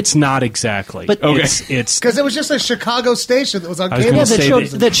 It's not exactly. But- Okay. It's Because it was just a Chicago station that was on I was cable. gonna Yeah,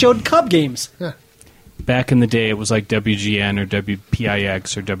 say that showed Cub games. back in the day, it was like WGN or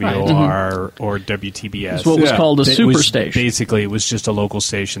WPIX or WOR or WTBS. It's what was called a It was- superstation. Basically, it was just a local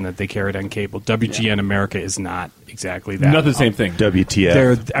station that they carried on cable. WGN America is not exactly that. Not the same thing.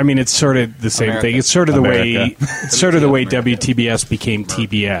 WTF. I mean, it's sort of the same America. thing. It's sort of the way, America. it's sort of the way WTBS became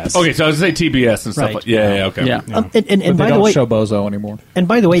TBS. Okay, so I was going to say TBS and stuff Right. like yeah, okay. Yeah. And But they by the don't way, show Bozo anymore. and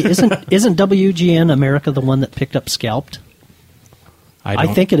by the way, isn't WGN America the one that picked up Scalped? I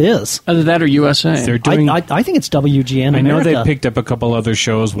don't- think it is. Either that or USA. They're doing. I think it's WGN I know America. they picked up a couple other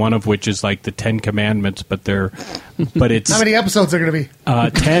shows, one of which is like the 10 Commandments, but it's How many episodes are going to be?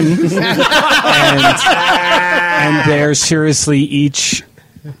 10, and they're seriously each.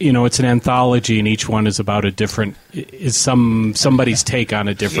 It's an anthology, and each one is about a different somebody's take on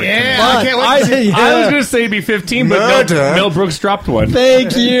a different. Yeah, command. I can't wait to see. I was going to say it'd be 15, but Murder. Mel Brooks dropped one.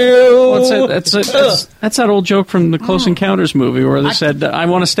 Thank you. What's that? That's that old joke from the Close Encounters movie where they said, I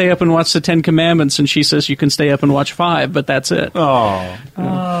want to stay up and watch the 10 Commandments, and she says you can stay up and watch 5, but that's it. Oh.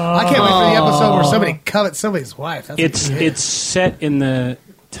 I can't wait for the episode where somebody covets somebody's wife. That's It's set in the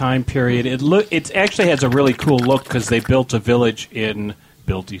time period. It actually has a really cool look because they built a village in.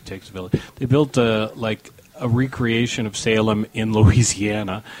 Takes a village. They built a recreation of Salem in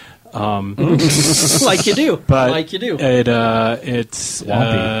Louisiana. Like you do. But Like you do. It's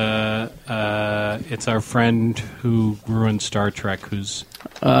our friend who grew in Star Trek. Who's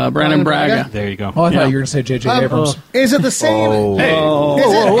Brandon Braga. there? You go. Oh, I thought you were going to say J.J. Abrams. Is it the same?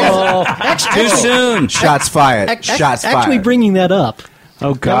 Too soon. Shots fired. Shots fired. Actually, bringing that up.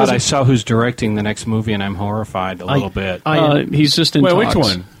 Oh God! I saw who's directing the next movie, and I'm horrified a little bit. He's just in Wait, talks. which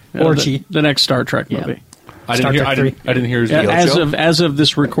one? The Orchie. next Star Trek Yeah. movie. I didn't hear his deal. As of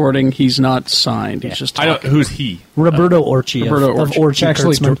this recording, he's not signed. He's just talking. Who's he? Roberto Orci. Of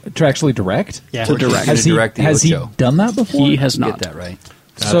Orci to actually direct? Yeah. To direct. Has he done that before? He has not. Get that right.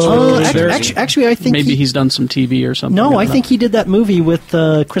 Actually, I think maybe he's done some TV or something. No, I think he did that movie with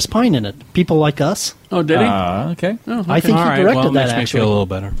Chris Pine in it. People Like Us. Oh, did he? Okay. I think he directed that. Makes me feel a little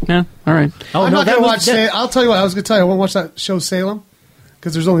better. Yeah. All right. I'm not going to watch. I'll tell you what. I was going to tell you. I won't watch that show Salem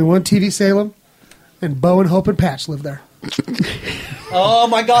because there's only one TV Salem, and Bo and Hope and Patch live there. Oh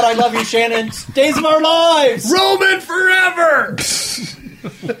my God, I love you, Shannon. Days of Our Lives. Roman forever.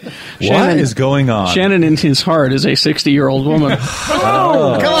 What is going on? Shannon, in his heart, is a 60-year-old woman.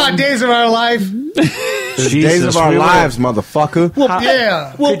 Oh, come on, Days of Our Life. Days of Our Lives, motherfucker. Well,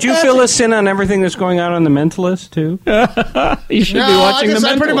 yeah. Could you fill us in on everything that's going on The Mentalist, too? You should be watching The Mentalist.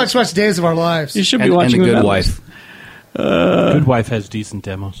 I pretty much watch Days of Our Lives. You should be watching The The Good Mentalist. Wife. Good Wife has decent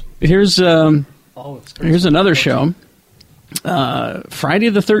demos. Here's another show. Friday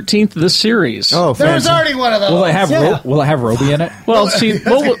the 13th, the series. Oh, there was already one of those. Will it have Roby in it? Well, see,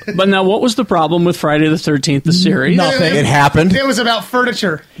 but now what was the problem with Friday the 13th, the series? Nothing. It happened. It was about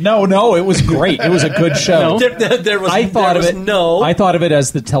furniture. No, it was great. It was a good show. I thought of it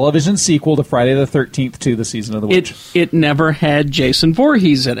as the television sequel to Friday the 13th to the Season of the Witch. It never had Jason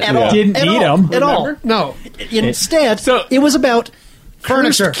Voorhees in it. Didn't need him at all. No. Instead, it was about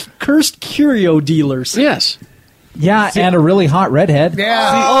furniture. Cursed curio dealers. Yes. Yeah, and a really hot redhead.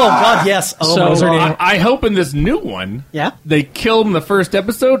 Yeah. Oh God, yes. Oh, So I hope in this new one, they kill him in the first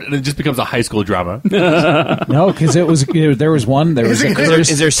episode, and it just becomes a high school drama. No, because there was one.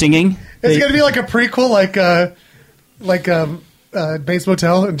 Is there singing? It's going to be like a prequel, like Bates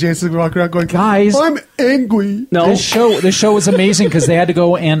Motel, and Jason walking around going, "Guys, I'm angry." No, this show was amazing because they had to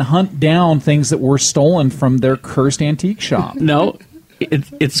go and hunt down things that were stolen from their cursed antique shop. No,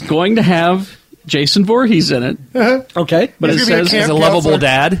 it's going to have Jason Voorhees in it. Okay, but it says as a lovable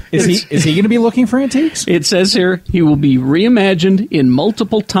dad. Is he going to be looking for antiques? It says here he will be reimagined in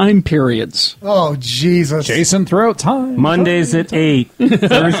multiple time periods. Oh Jesus! Jason throughout time. Mondays at 8,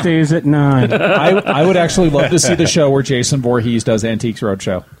 Thursdays at 9. I would actually love to see the show where Jason Voorhees does Antiques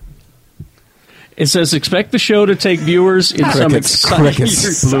Roadshow. It says, expect the show to take viewers in some exciting...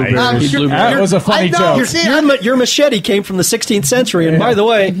 That was a funny joke. Your machete came from the 16th century, and by the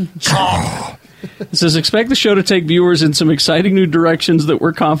way... It says, expect the show to take viewers in some exciting new directions that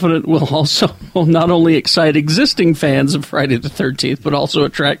we're confident will not only excite existing fans of Friday the 13th, but also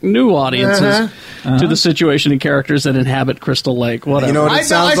attract new audiences to the situation and characters that inhabit Crystal Lake. Whatever. You know what it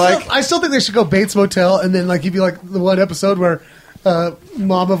sounds like? I still think they should go Bates Motel, and then you'd be like the one episode where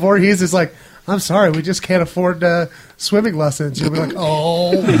Mama Voorhees is like, I'm sorry, we just can't afford swimming lessons. You'll be like,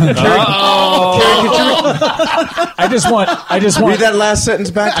 I just want read that last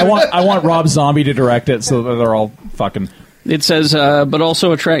sentence back. I want Rob Zombie to direct it so that they're all fucking. It says, but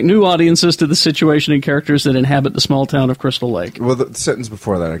also attract new audiences to the situation and characters that inhabit the small town of Crystal Lake. Well, the sentence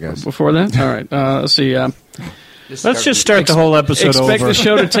before that, I guess. Before that, all right. Let's see. Let's just start the whole episode Expect the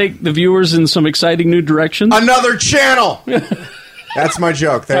show to take the viewers in some exciting new directions. Another channel. That's my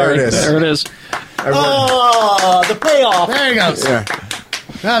joke. There it is. There it is. The payoff. There you go.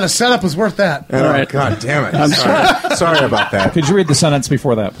 Yeah. The setup was worth that. All right. God damn it. I'm sorry about that. Could you read the sentence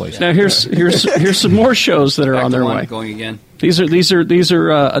before that, please? Now here's some more shows that are on their way. Going again. These are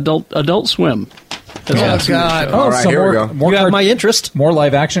Adult Swim. Oh God! All right, here we go. You have my interest. More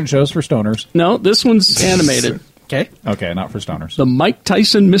live action shows for stoners. No, this one's animated. Okay, not for stoners. The Mike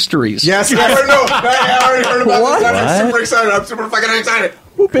Tyson Mysteries. Yes, I already heard about this. I'm super excited. I'm super fucking excited.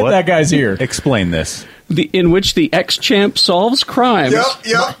 Who bit that guy's ear? Explain this. In which the ex-champ solves crimes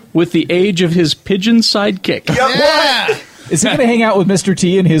with the age of his pigeon sidekick. Yeah. Is he going to hang out with Mr.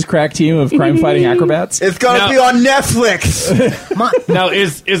 T and his crack team of crime-fighting acrobats? It's going to be on Netflix. Now,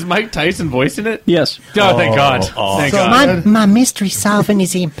 is Mike Tyson voicing it? Yes. Oh, thank God. Thank God. My mystery solving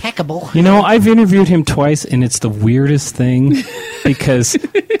is impeccable. You know, I've interviewed him twice, and it's the weirdest thing because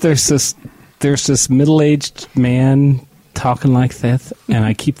there's this middle-aged man talking like that, and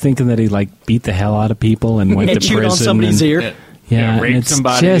I keep thinking that he beat the hell out of people and went to prison. Chewed on somebody's ear. Yeah, raped it's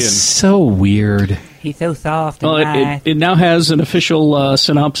somebody just so weird. He's so soft. Well, it now has an official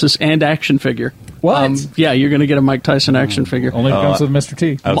synopsis and action figure. What? Yeah, you're going to get a Mike Tyson action figure. Only comes with Mr.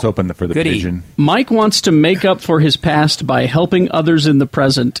 T. I was hoping for the pigeon. Mike wants to make up for his past by helping others in the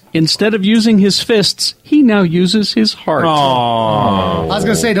present. Instead of using his fists, he now uses his heart. I was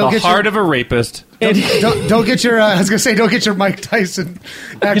going to say, don't get heart of a rapist. Don't get your. I was going to say, don't get your Mike Tyson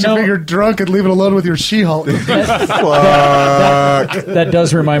action figure drunk and leave it alone with your She-Hulk. That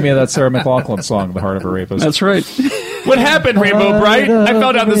does remind me of that Sarah McLachlan song, "The Heart of a Rapist." That's right. What happened, Rainbow Bright? I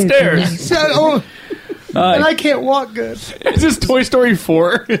fell down the stairs. And I can't walk good. Is this Toy Story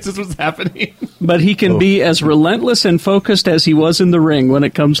 4? Is this what's happening? But he can be as relentless and focused as he was in the ring when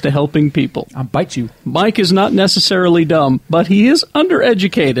it comes to helping people. I'll bite you. Mike is not necessarily dumb, but he is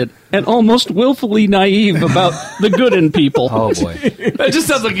undereducated and almost willfully naive about the good in people. Oh, boy. That just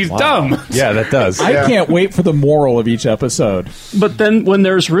sounds like he's dumb. Yeah, that does. I can't wait for the moral of each episode. But then when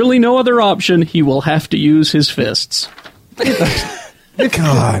there's really no other option, he will have to use his fists.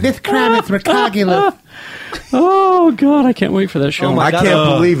 God. This Kravitz Recogulus. Oh, God, I can't wait for that show. I can't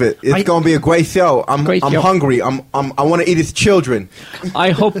believe it. It's going to be a great show. I'm hungry. I want to eat his children.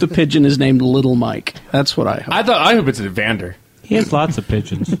 I hope the pigeon is named Little Mike. That's what I hope. I hope it's an Evander. He has lots of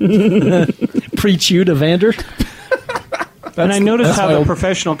pigeons. Preach you to Vander. And I noticed how the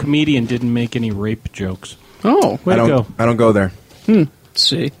professional comedian didn't make any rape jokes. Oh, way to go. I don't go there.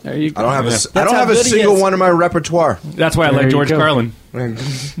 See, there you go. I don't have a single one in my repertoire. That's why I like George Carlin. I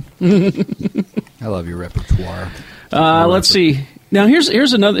love your repertoire. Let's see. Now here's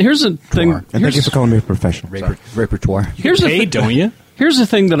a thing. And thank you for calling me a professional. Repertoire. Here's hey, don't you? Here's the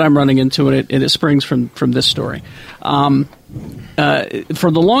thing that I'm running into, and it springs from this story. For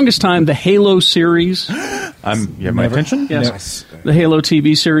the longest time, the Halo series... you have my attention? Yes. The Halo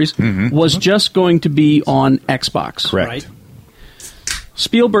TV series was just going to be on Xbox. Correct. Right?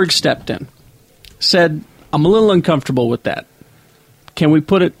 Spielberg stepped in, said, I'm a little uncomfortable with that. Can we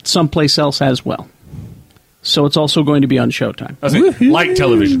put it someplace else as well? So it's also going to be on Showtime. Like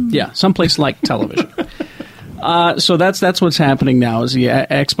television. Yeah, someplace like television. So that's what's happening now is the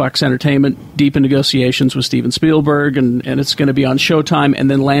Xbox Entertainment deep in negotiations with Steven Spielberg, and it's going to be on Showtime and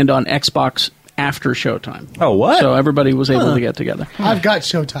then land on Xbox after Showtime. Oh, what? So everybody was able to get together. I've got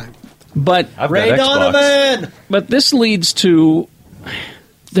Showtime. But Ray Donovan! But this leads to...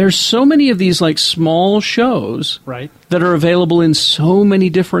 There's so many of these like small shows that are available in so many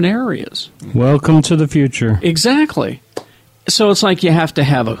different areas. Welcome to the future. Exactly. So it's like you have to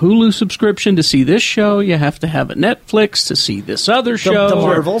have a Hulu subscription to see this show. You have to have a Netflix to see this other show. The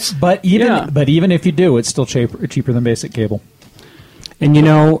Marvels. But even if you do, it's still cheaper than basic cable. And you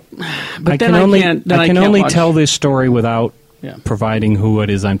know, but I then can only tell this story without Yeah. providing who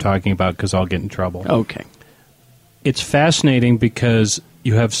it is I'm talking about because I'll get in trouble. Okay. It's fascinating because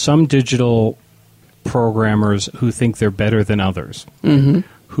you have some digital programmers who think they're better than others, Mhm.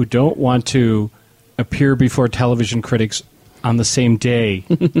 who don't want to appear before television critics on the same day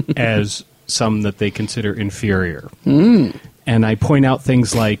as some that they consider inferior. Mm. And I point out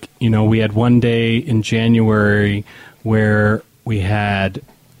things like, you know, we had one day in January where we had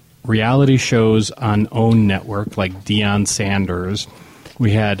reality shows on OWN Network, like Deion Sanders.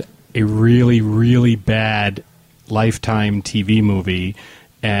 We had a really, really bad Lifetime TV movie,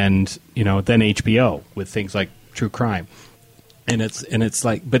 and, you know, then HBO with things like True Crime. And it's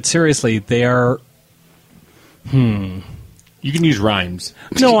like, but seriously, they are, You can use rhymes.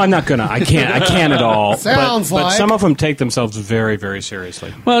 No, I'm not gonna. I can't at all. Sounds but like. some of them take themselves very, very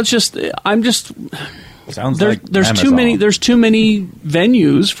seriously. Well, it's just Sounds there's like too many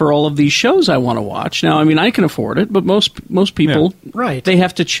venues for all of these shows I want to watch. Now, I mean, I can afford it, but most people, right? They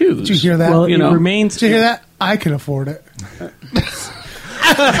have to choose. Did you hear that? Well, you it know, remains. Did you hear that? I can afford it.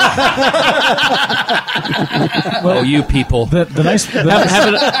 Well, you people. The nice.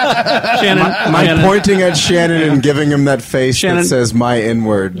 Shannon, I'm pointing at Shannon and giving him that face Shannon- that says my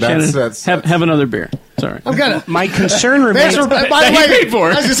N-word. That's have another beer. Sorry. I've got it. My concern remains. Thanks for, by the That he way, paid for.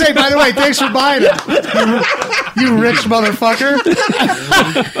 I was going to say, by the way, thanks for buying it. You rich motherfucker.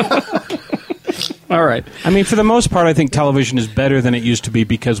 All right. I mean, for the most part, I think television is better than it used to be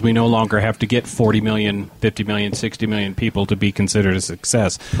because we no longer have to get 40 million, 50 million, 60 million people to be considered a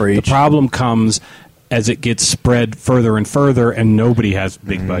success. Preach. The problem comes as it gets spread further and further, and nobody has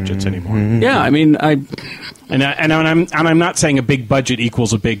big budgets anymore. Yeah, I mean, And I'm not saying a big budget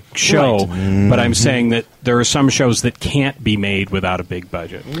equals a big show, but I'm saying that there are some shows that can't be made without a big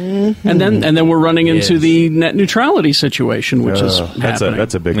budget. and then we're running into the net neutrality situation, which is happening.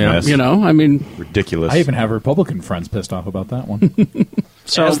 that's a big mess. You know, I mean, Ridiculous. I even have Republican friends pissed off about that one.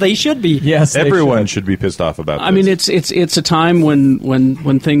 so As they should be. Yes, they Everyone should be pissed off about this. I mean, it's a time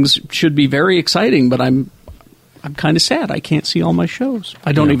when things should be very exciting, but I'm kind of sad. I can't see all my shows.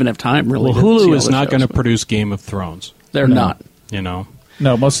 I don't even have time really. Well, to see Hulu all is the not shows, going to but produce Game of Thrones. They're not. You know,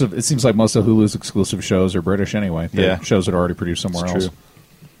 No, it seems like most of Hulu's exclusive shows are British anyway. They're Yeah. shows that are already produced somewhere It's else. true.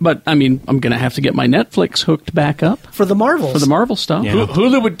 But I mean, I'm going to have to get my Netflix hooked back up For the Marvels. for the Marvel stuff. Yeah.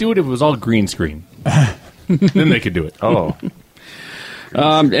 Hulu would do it if it was all green screen. Then they could do it. Oh,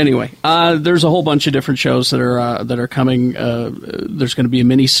 Anyway, there's a whole bunch of different shows that are coming. There's going to be a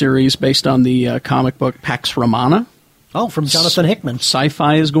mini series based on the comic book Pax Romana. Oh, from Jonathan Hickman.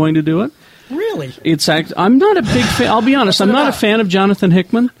 Sci-Fi is going to do it. Really? Really? I'm not a big fan. I'll be honest. I'm not a fan of Jonathan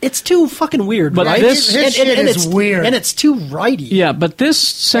Hickman. It's too fucking weird. But right? this his shit is it's weird. and it's too righty. Yeah, but this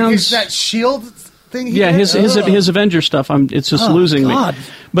sounds that Shield thing. Yeah, his Avenger stuff. It's just losing God. me.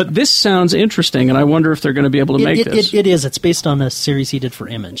 But this sounds interesting, and I wonder if they're going to be able to make this. It is. It's based on a series he did for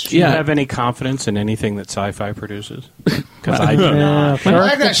Image. Do you have any confidence in anything that Sci-Fi produces? Because I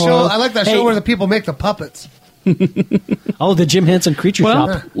like that show. I like that show where the people make the puppets. Oh, the Jim Henson Creature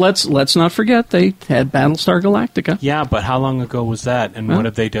Shop. Let's not forget they had Battlestar Galactica. Yeah, but how long ago was that, and what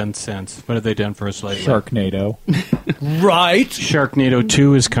have they done since? What have they done for us lately? Sharknado. Right. Sharknado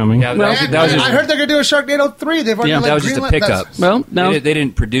 2 is coming. Yeah, I heard they're going to do a Sharknado 3. They've already that was just a pickup. Well, no. They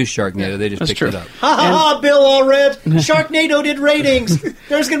didn't produce Sharknado. They just picked it up. Ha ha ha, Bill Allred. Sharknado did ratings.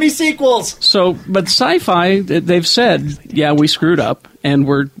 There's going to be sequels. So, but Sci-Fi, they've said, yeah, we screwed up, and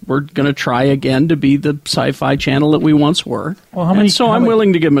we're going to try again to be the Sci-Fi channel that we once were. Well, I'm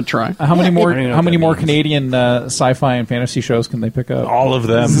willing to give them a try. How many more Canadian sci-fi and fantasy shows can they pick up? All of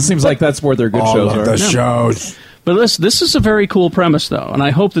them. It seems like that's where their good shows are. Shows. But this is a very cool premise, though, and I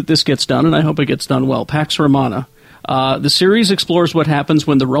hope that this gets done, and I hope it gets done well. Pax Romana. The series explores what happens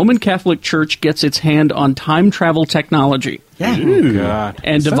when the Roman Catholic Church gets its hand on time travel technology. Yeah. Ooh, God.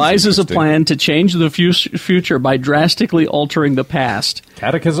 And devises a plan to change the future by drastically altering the past.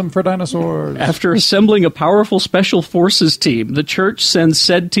 Catechism for dinosaurs. After assembling a powerful special forces team, the church sends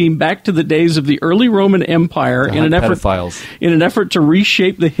said team back to the days of the early Roman Empire in an effort to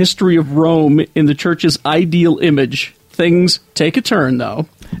reshape the history of Rome in the church's ideal image. Things take a turn, though,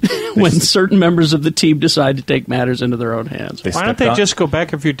 when certain members of the team decide to take matters into their own hands. Why don't they just go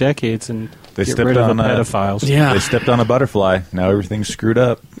back a few decades and get rid of the pedophiles? They stepped on a butterfly. Now everything's screwed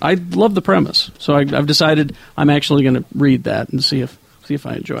up. I love the premise, so I've decided I'm actually going to read that and see if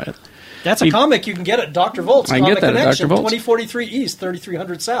I enjoy it. That's a comic you can get at Dr. Volt's. I can get that at Connection, Dr. Volt's. 2043 East,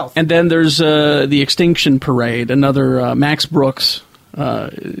 3300 South. And then there's the Extinction Parade, another Max Brooks.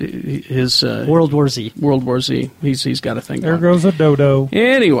 His World War Z. World War Z. He's got a thing. There goes a dodo.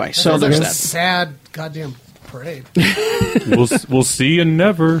 Anyway, so there's that. Sad goddamn parade. We'll see you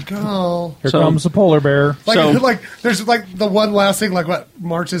never. Oh. Here comes the polar bear. Like there's like the one last thing, like what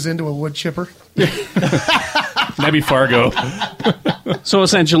marches into a wood chipper. That'd be Fargo. So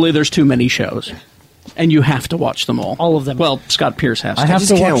essentially, there's too many shows. And you have to watch them all. All of them. Well, Scott Pierce has to. I have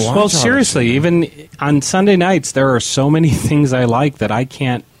to watch. Well, seriously, even on Sunday nights, there are so many things I like that I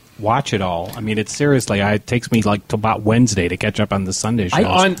can't watch it all. I mean, it's seriously, it takes me like to about Wednesday to catch up on the Sunday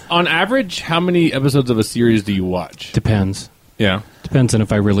shows. On average, how many episodes of a series do you watch? Depends. Yeah. Depends on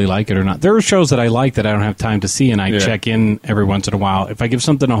if I really like it or not. There are shows that I like that I don't have time to see, and I check in every once in a while. If I give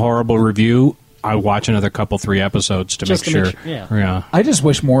something a horrible review, I watch another 3 episodes to make sure. Yeah. I just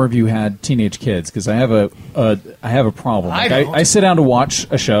wish more of you had teenage kids because I have a problem. I sit down to watch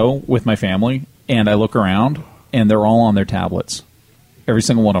a show with my family and I look around and they're all on their tablets. Every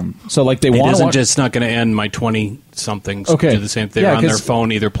single one of them. So like they want to watch. It's not going to end. My 20-somethings do the same thing. They're on their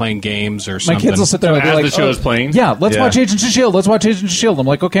phone either playing games or something. My kids will sit there and as like, the show is playing. Yeah, let's watch Agents of S.H.I.E.L.D. Let's watch Agents of S.H.I.E.L.D. I'm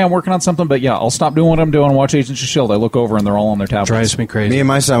like, okay, I'm working on something, but yeah, I'll stop doing what I'm doing and watch Agents of S.H.I.E.L.D. I look over and they're all on their tablets. Drives me crazy. Me and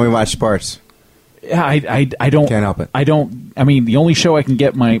my son, we watch sports. Yeah, I don't. Can't help it. I don't. I mean, the only show I can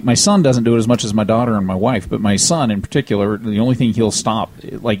get my son doesn't do it as much as my daughter and my wife, but my son in particular, the only thing he'll stop,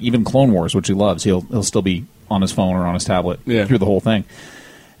 like even Clone Wars, which he loves, he'll still be on his phone or on his tablet through the whole thing,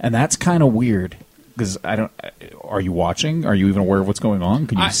 and that's kind of weird because I don't. Are you watching? Are you even aware of what's going on?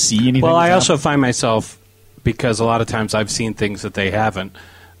 Can you see anything? Well, I also find myself, because a lot of times I've seen things that they haven't,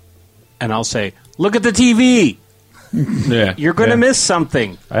 and I'll say, "Look at the TV." You're going to miss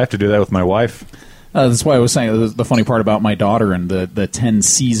something. I have to do that with my wife. That's why I was saying the funny part about my daughter and the 10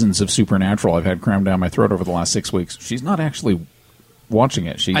 seasons of Supernatural I've had crammed down my throat over the last 6 weeks. She's not actually watching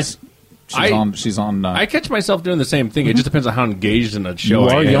it. She's on. I catch myself doing the same thing. It just depends on how engaged in a show.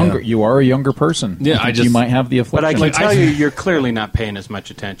 You are a younger person. Yeah, you might have the affliction. But I can tell you're clearly not paying as much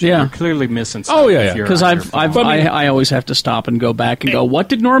attention. Yeah. You're clearly missing something. Oh yeah, because I always have to stop and go back and go, what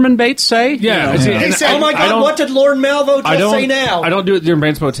did Norman Bates say? Yeah. He said, oh my God, what did Lord Malvo say now? I don't do it during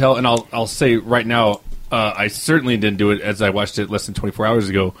Bates Motel, and I'll say right now, I certainly didn't do it as I watched it less than 24 hours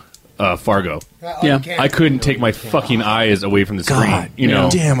ago. Fargo. I couldn't take my fucking eyes away from the screen. You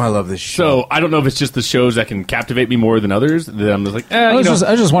know, damn, I love this show. So I don't know if it's just the shows that can captivate me more than others. That I'm just like, I was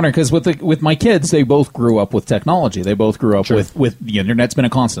just wondering because with my kids, they both grew up with technology. They both grew up with the internet's been a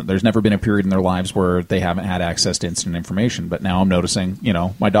constant. There's never been a period in their lives where they haven't had access to instant information. But now I'm noticing,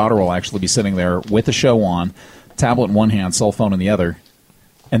 my daughter will actually be sitting there with a show on, tablet in one hand, cell phone in the other.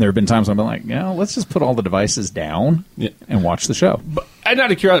 And there have been times I've been like, let's just put all the devices down and watch the show. But I'm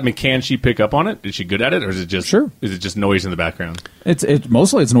not curious. I mean, can she pick up on it? Is she good at it, or is it just noise in the background? It's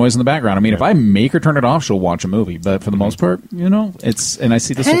mostly it's noise in the background. I mean, if I make her turn it off, she'll watch a movie. But for the most part, it's and I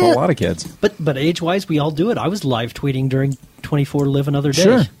see this with a lot of kids. But age wise, we all do it. I was live tweeting during 24 Live Another Day.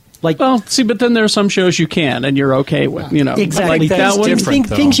 Sure. But then there are some shows you can, and you're okay with, exactly. That one,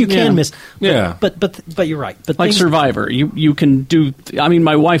 things you can miss. Yeah. But you're right. But like Survivor, you can do. I mean,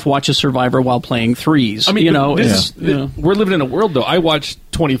 my wife watches Survivor while playing threes. I mean, we're living in a world though. I watched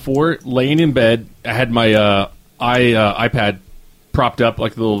 24 laying in bed. I had my iPad propped up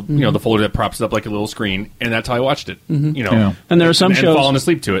like the little, the folder that props up like a little screen, and that's how I watched it. And there are some shows and falling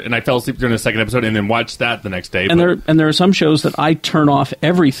asleep to it, and I fell asleep during the second episode, and then watched that the next day. And there are some shows that I turn off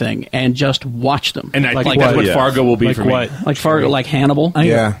everything and just watch them. And I think that's what Fargo will be for me. Like Fargo, like Hannibal.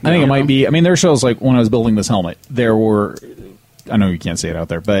 I think it might be. I mean, there are shows like when I was building this helmet, there were. I know you can't say it out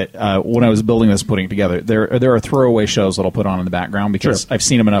there, but when I was building this, putting it together, there are throwaway shows that I'll put on in the background because I've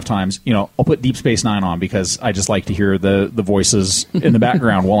seen them enough times. I'll put Deep Space Nine on because I just like to hear the voices in the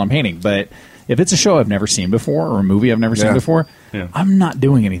background while I'm painting. But if it's a show I've never seen before or a movie I've never seen before, I'm not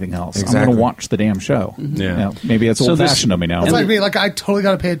doing anything else. Exactly. I'm going to watch the damn show. Maybe it's old-fashioned of me now. It's like me. Like, I totally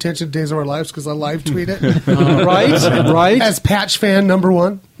got to pay attention to Days of Our Lives because I live tweet it. Right. As patch fan number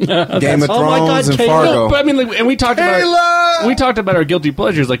one. Game of Thrones and Fargo. No, but I mean, and we talked about our guilty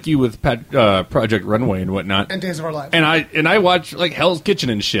pleasures, like you with Project Runway and whatnot, And Days of Our Lives. And I watch like Hell's Kitchen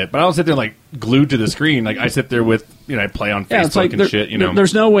and shit, but I don't sit there like glued to the screen. Like I sit there with I play on Facebook and shit.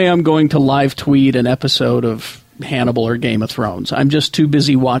 There's no way I'm going to live tweet an episode of Hannibal or Game of Thrones. I'm just too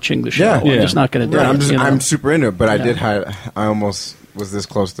busy watching the show. I'm just not going to do it. I'm super into it, but I almost was this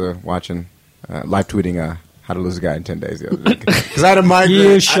close to watching live tweeting How to Lose a Guy in 10 Days the other day because I had a migraine.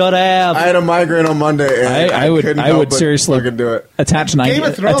 You should have. I had a migraine on Monday, and I would seriously do it. Attach a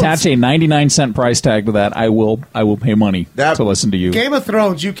 99-cent price tag to that. I will pay money to listen to you. Game of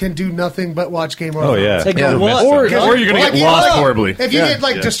Thrones, you can do nothing but watch Game of Thrones. Or you're going to get lost horribly. If you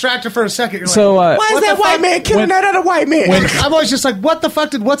get distracted for a second, you're like, why is that white man killing that other white man? I'm always just like, what the fuck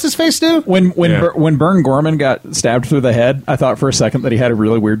did what's his face do? When Bern Gorman got stabbed through the head, I thought for a second that he had a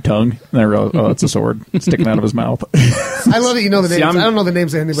really weird tongue, and I realized, it's a sword sticking out of his mouth. I love that you know the names. I don't know the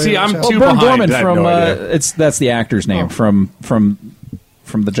names of anybody. See, I'm too Bern behind. Gorman from that's the actor's name from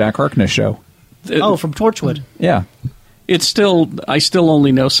the Jack Harkness show. From Torchwood. Yeah. I still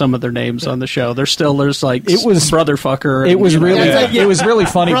only know some of their names on the show. There's like Brotherfucker. It was really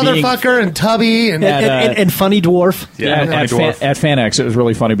funny. Brotherfucker and Tubby and Funny Dwarf. At FanX, it was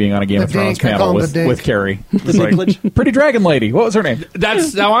really funny being on a Game of Thrones panel with Carrie. Pretty Dragon Lady. What was her name?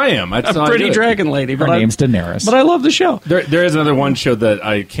 That's how I am. That's how Pretty Dragon Lady. Her name's Daenerys. But I love the show. There is another one show that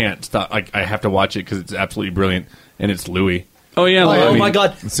I can't stop. Like I have to watch it because it's absolutely brilliant, and it's Louis. Oh yeah! Oh my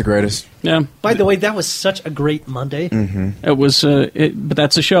God! It's the greatest. Yeah. By the way, that was such a great Monday. Mm-hmm. It was, but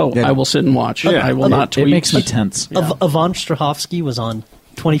that's a show I will sit and watch. Yeah. I will not tweet. It makes me tense. Yvonne Strahovski was on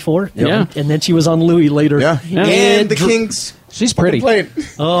 24. Yeah. And then she was on Louis later. Yeah. And the Kings. She's pretty.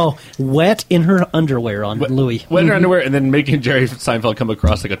 Wet in her underwear on Louis. Wet in her underwear, and then making Jerry Seinfeld come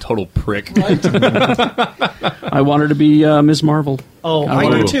across like a total prick. I want her to be Ms. Marvel. Oh, I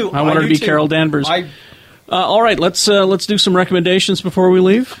do too. I want her to be Carol Danvers. All right, let's do some recommendations before we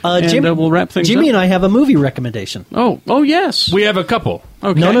leave, and we'll wrap things up. Jimmy and I have a movie recommendation. Oh yes, we have a couple.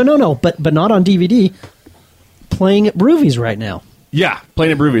 Okay. No, but not on DVD. Playing at Broovies right now. Yeah,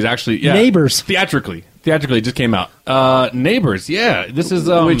 playing at Broovies actually. Yeah. Neighbors. Theatrically, it just came out. Neighbors, yeah. This is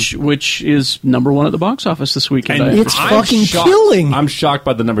which is #1 at the box office this weekend. And it's fucking killing. I'm shocked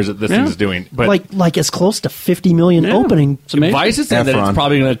by the numbers that this thing is doing. But like as close to 50 million opening. It's amazing. Vice has said that it's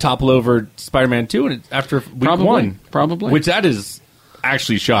probably going to topple over Spider-Man 2 and after week 1. Probably. Which that is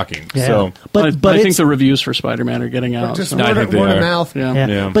actually shocking. Yeah. So, but I think the reviews for Spider-Man are getting out. Just word of mouth.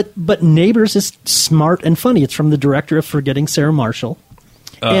 Yeah. But Neighbors is smart and funny. It's from the director of Forgetting Sarah Marshall.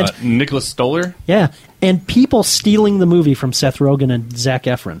 And Nicholas Stoller? Yeah. And people stealing the movie from Seth Rogen and Zac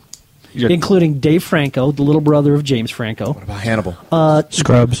Efron. Including Dave Franco, the little brother of James Franco. What about Hannibal?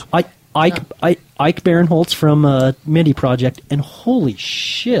 Scrubs. Ike Barinholtz from Mindy Project. And holy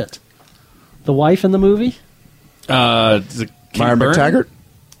shit. The wife in the movie? Myra McTaggart?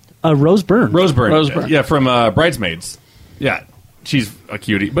 Rose Byrne. Rose Byrne. Yeah, from Bridesmaids. Yeah. She's a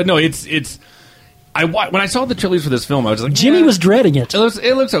cutie. But no, it's... when I saw the trailers for this film, I was like, Jimmy was dreading it.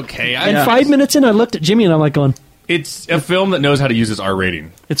 It looks okay. And 5 minutes in, I looked at Jimmy and I'm like going, It's a film that knows how to use its R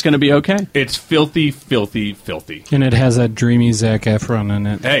rating. It's going to be okay. It's filthy, filthy, filthy. And it has that dreamy Zac Efron in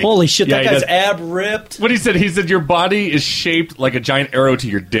it. Hey, Holy shit, yeah, that he guy's does. ab ripped. What he said your body is shaped like a giant arrow to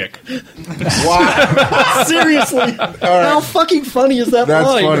your dick. Seriously. How fucking funny is that That's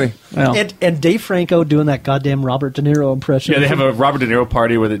line? funny. Well. And Dave Franco doing that goddamn Robert De Niro impression. Yeah, they have a Robert De Niro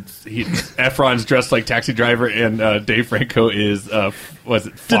party where Efron's dressed like Taxi Driver and Dave Franco is was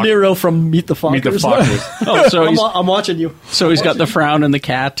it De Niro from Meet the Fockers. Meet the Fockers. Oh, so I'm watching you. So he's got the frown and the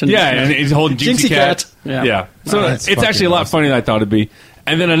cat. And, Yeah, and he's holding Jinxie Cat. Yeah. So it's actually a lot funnier than I thought it'd be.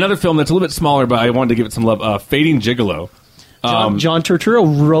 And then another film that's a little bit smaller, but I wanted to give it some love. Fading Gigolo. John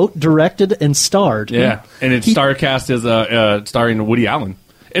Turturro wrote, directed, and starred. Yeah, and its star cast is starring Woody Allen.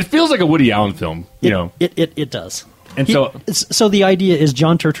 It feels like a Woody Allen film, you know. It does. And so the idea is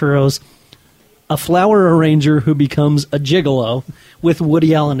John Turturro's a flower arranger who becomes a gigolo with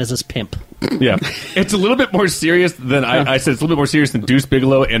Woody Allen as his pimp. Yeah, it's a little bit more serious than I said. It's a little bit more serious than Deuce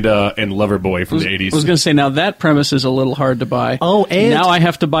Bigalow and Loverboy from the 80s. I was going to say, now that premise is a little hard to buy. Oh, and now I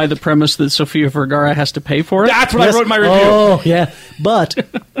have to buy the premise that Sofia Vergara has to pay for it. That's what I wrote in my review. Oh, yeah. But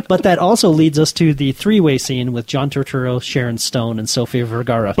that also leads us to the three-way scene with John Turturro, Sharon Stone, and Sofia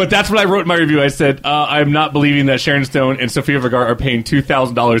Vergara. But that's what I wrote in my review. I said, I'm not believing that Sharon Stone and Sofia Vergara are paying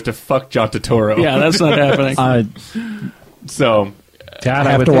 $2,000 to fuck John Turturro. Yeah, that's not happening. So... God,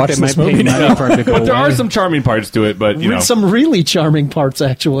 I have to watch this movie now. But there are some charming parts to it, but, you know. Some really charming parts,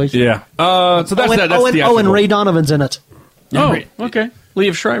 actually. Yeah. So that's the and Ray Donovan's in it. Oh, okay.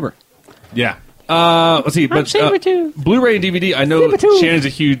 Liev Schreiber. Yeah. Let's see. But Blu-ray and DVD, I know Shannon's a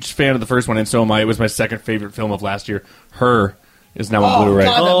huge fan of the first one, and so am I. It was my second favorite film of last year. Her is now on Blu-ray.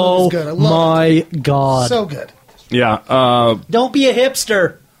 God, that movie's good. I love it. God. So good. Yeah. Don't be a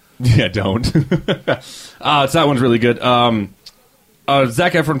hipster. Yeah, don't. So that one's really good.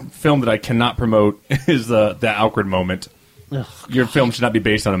 Zac Efron film that I cannot promote is The Awkward Moment. Ugh, Your film should not be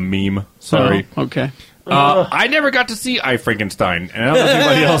based on a meme. Sorry. Oh, okay. I never got to see I Frankenstein, and I don't know if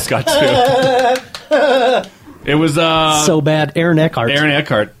anybody else got to. It was so bad. Aaron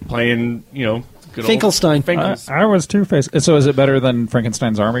Eckhart playing, you know, good Finkelstein. I was Two-Faced. So is it better than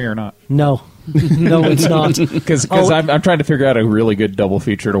Frankenstein's Army or not? No. No, it's not. Because I'm trying to figure out a really good double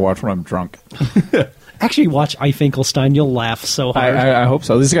feature to watch when I'm drunk. Actually, watch I Finkelstein. You'll laugh so hard. I hope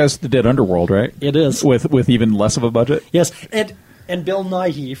so. These guys did Underworld, right? It is. With even less of a budget? Yes. And Bill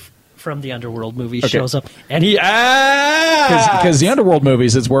Nighy from the Underworld movie shows up, and he because the Underworld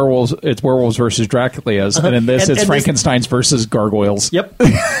movies, it's werewolves versus Dracula's, and in this it's Frankenstein's versus gargoyles. Yep.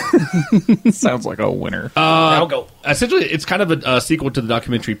 Sounds like a winner. I'll go. Essentially, it's kind of a sequel to the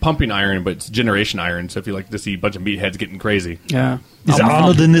documentary Pumping Iron, but it's Generation Iron. So if you like to see a bunch of meatheads getting crazy, yeah. Is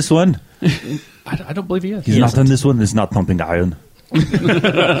Arnold in this one? I don't believe he is. He's not in this one. It's not Pumping Iron.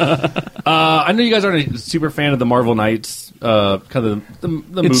 I know you guys aren't a super fan of the Marvel Knights, kind of the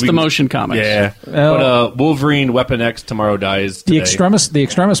movie. It's the motion comics. Yeah. But Wolverine, Weapon X, Tomorrow Dies today. The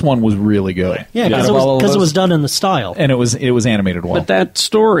Extremis one was really good. Yeah, because it was done in the style, and it was animated well. But that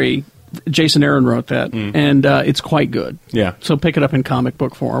story, Jason Aaron wrote that, and it's quite good. Yeah. So pick it up in comic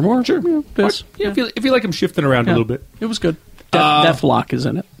book form, or sure. this. Yeah, if you like him shifting around a little bit, it was good. Deathlock is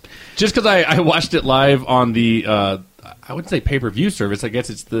in it. Just because I watched it live on the I wouldn't say pay-per-view service. I guess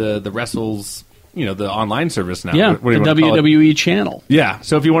it's the Wrestles, the online service now. Yeah, what do you the WWE channel. Yeah,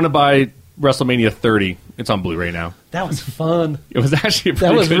 so if you want to buy WrestleMania 30, it's on Blu-ray now. That was fun. It was actually a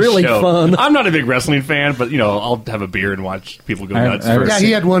pretty good really show. fun. I'm not a big wrestling fan, but I'll have a beer and watch people go nuts. Yeah,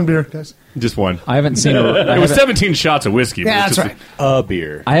 he had one beer, guys. Just one. I haven't seen it was 17 shots of whiskey. Yeah, but that's right. A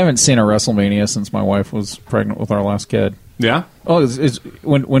beer. I haven't seen a WrestleMania since my wife was pregnant with our last kid. Yeah. Oh, it's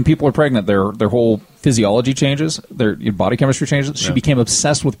when people are pregnant, their whole physiology changes, their body chemistry changes. She became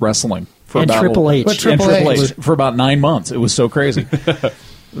obsessed with wrestling and Triple H. Triple H for about 9 months. It was so crazy.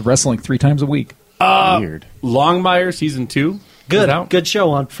 Wrestling 3 times a week. Weird. Longmire season 2. Good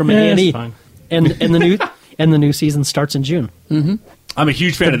show from A&E, and the new season starts in June. Mm-hmm. I'm a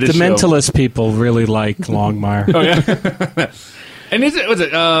huge fan of this The show. mentalist people really like Longmire. Oh yeah. And was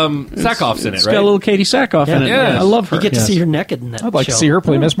it Sackhoff's in it, It's right? got a little Katie Sackhoff in it. Yeah. I love her. You get to see her naked in that. I'd like show. to see her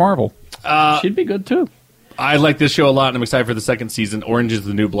play Miss Marvel. She'd be good too. I like this show a lot, and I'm excited for the second season. Orange is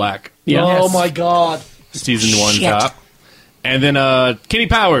the New Black. Yeah. Oh my God! Season 1 top. And then Kenny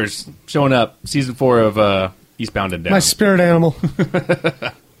Powers showing up. Season 4 of Eastbound and Down. My spirit animal.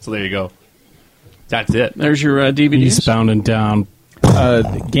 So there you go. That's it. There's your DVDs. Eastbound and Down.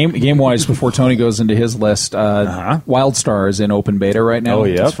 Game wise, before Tony goes into his list, WildStar is in open beta right now. Oh,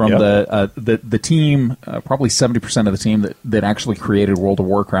 yeah, it's from the team, probably 70% of the team that actually created World of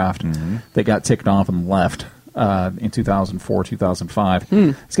Warcraft that got ticked off and left in 2004, 2005.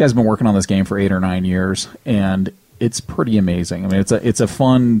 This guy's been working on this game for 8 or 9 years, and it's pretty amazing. I mean, it's a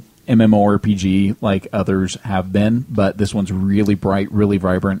fun MMORPG like others have been, but this one's really bright, really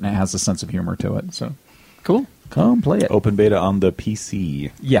vibrant, and it has a sense of humor to it. So cool. Come play it. Open beta on the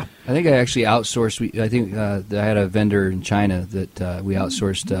PC. Yeah. I think I actually outsourced. I think I had a vendor in China that we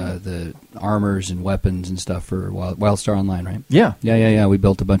outsourced the armors and weapons and stuff for WildStar Online, right? Yeah. Yeah. We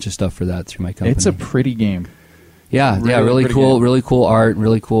built a bunch of stuff for that through my company. It's a pretty game. Yeah, really cool, game. Really cool art,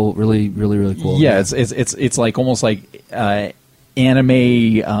 really cool, really cool. Yeah, it's like almost like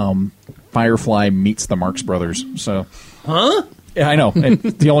anime Firefly meets the Marx Brothers. So, yeah, I know.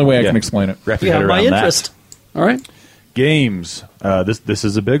 It's the only way I can explain it. Wrap your head around interest. All right. Games. This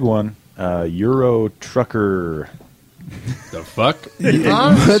is a big one. Euro Trucker. The fuck?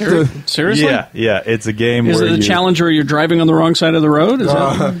 Seriously? Yeah. It's a game Is where it a challenge where you're driving on the wrong side of the road? Is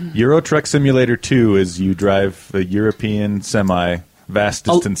that... Euro Truck Simulator 2 is you drive a European semi vast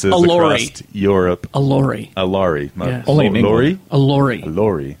distances across Europe. A lorry. A lorry. Yes. Only in lorry? A lorry. A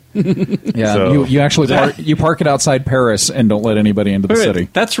lorry. Yeah, So- you actually you park it outside Paris and don't let anybody into the city.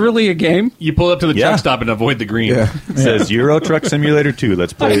 That's really a game? You pull up to the truck stop and avoid the green. It says Euro Truck Simulator 2.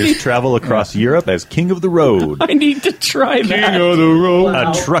 Let's play travel across Europe as King of the Road. I need to try that. King of the road.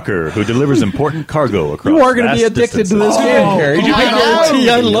 A trucker who delivers important cargo across You are going to be vast addicted to distances. this game, Carrie.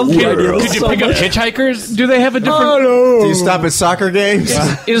 I love the idea. Could you pick up hitchhikers? Do they have a different... Do you stop at soccer games?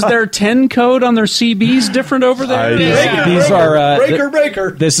 Is their 10 code on their CBs different over there? These are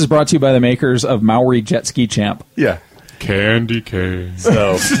breaker. This is brought to you by the makers of Maori Jet Ski Champ. Yeah. Candy cane.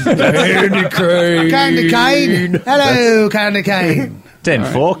 So, Candy cane. Candy cane. Hello, Candy cane.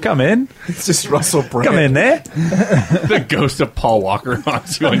 10-4, come in. It's just Russell Brand. Come in there. The ghost of Paul Walker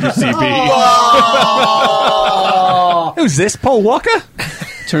haunts you on your CB. Who's this, Paul Walker?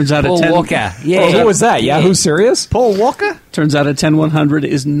 Turns out Paul a 10... Walker. Oh, who was that? Yahoo Serious? Paul Walker? Turns out a 10-100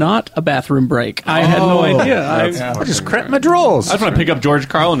 is not a bathroom break. I had no idea. I just cramped my drawers. I just want to pick up George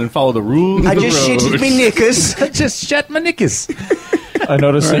Carlin and follow the rules I of the just road. shitted me knickers. I just shat my knickers. I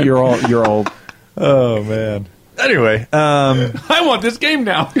noticed that you're all. Oh, man. Anyway, I want this game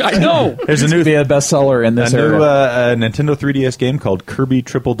now. I know. There's a new bestseller in this area. Nintendo 3DS game called Kirby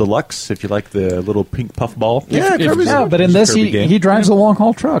Triple Deluxe. If you like the little pink puff ball, But in this, he drives a long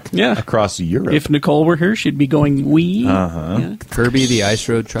haul truck. Yeah. across Europe. If Nicole were here, she'd be going, wee. Yeah. Kirby the Ice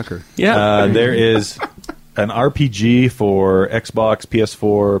Road Trucker. Yeah. There is an RPG for Xbox,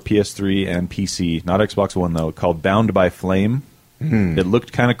 PS4, PS3, and PC. Not Xbox One though. Called Bound by Flame. It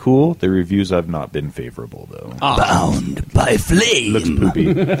looked kind of cool. The reviews have not been favorable, though. Bound by flame. Looks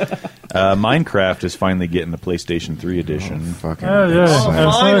poopy. Minecraft is finally getting the PlayStation 3 edition. I'm so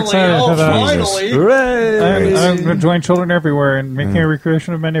excited for that. Hooray! I'm enjoying children everywhere and making a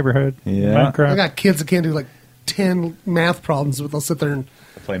recreation of my neighborhood. Yeah. I Minecraft. got kids that can't do like 10 math problems, but they'll sit there and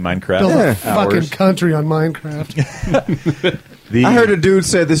Play Minecraft. build a hours. fucking country on Minecraft. I heard a dude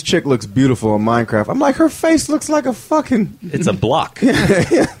say this chick looks beautiful in Minecraft. I'm like, her face looks like a fucking... It's a block.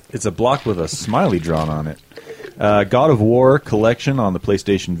 It's a block with a smiley drawn on it. God of War collection on the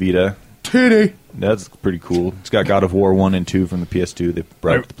PlayStation Vita. Titty. That's pretty cool. It's got God of War 1 and 2 from the PS2. They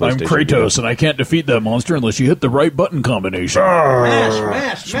brought it to the I'm PlayStation Kratos, Vita. and I can't defeat that monster unless you hit the right button combination.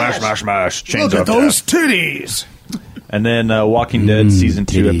 Smash. Chains Look up at those titties. And then Walking Dead Season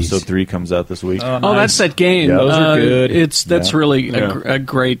 2, Episode 3 comes out this week. Oh, that's that game. Yeah, those are good. That's really a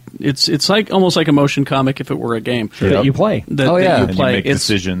great. It's like almost like a motion comic if it were a game that you play. That Oh, yeah. you And you play. make It's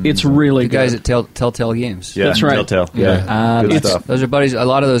decisions. It's really The guys good. at Telltale Games. Yeah, That's right. Telltale. Yeah. Good It's- stuff. Those are buddies. A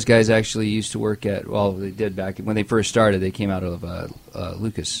lot of those guys actually used to work at. Well, they did back when they first started. They came out of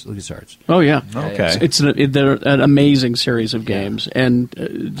LucasArts. Oh yeah. Okay. They're an amazing series of games, and I'm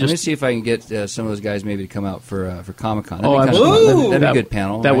going to just see if I can get some of those guys maybe to come out for Comic-Con. Oh, That'd be that- a good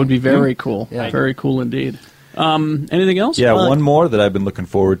panel. that right? would be very cool. Yeah. Very cool indeed. Anything else? Yeah, one more that I've been looking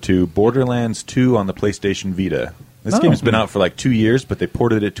forward to. Borderlands 2 on the PlayStation Vita. This game's been out for like 2 years, but they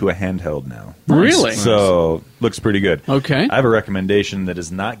ported it to a handheld now. Really? So, looks pretty good. Okay. I have a recommendation that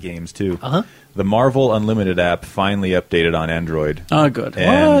is not games, too. The Marvel Unlimited app finally updated on Android. Oh, good.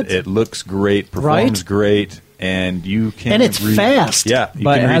 And it looks great, performs great, and you can And it's read, fast. Yeah, you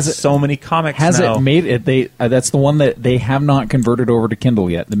But can read has it- so many comics Has now. it made it? That's the one that they have not converted over to Kindle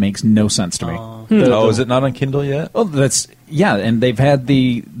yet. That makes no sense to me. Is it not on Kindle yet? Oh, and they've had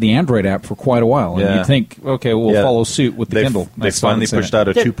the Android app for quite a while. And Yeah. you'd think, okay, we'll Yeah. follow suit with the They Kindle. They finally pushed out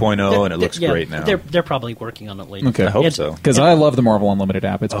a 2.0, and it looks Yeah, great now. They're probably working on it later. Okay, I hope And- so. Because I love the Marvel Unlimited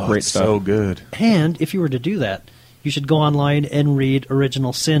app. It's great it's stuff. so good. And if you were to do that, you should go online and read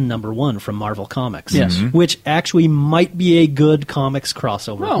Original Sin #1 from Marvel Comics. Yes. Which actually might be a good comics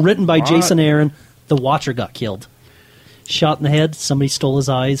crossover. Oh, Written by all Jason Aaron. The Watcher got killed. shot in the head. Somebody stole his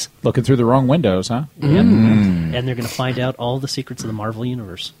eyes. Looking through the wrong windows, huh? And they're going to find out all the secrets of the Marvel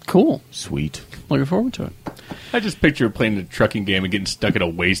Universe. Cool. Sweet. Looking forward to it. I just picture playing a trucking game and getting stuck at a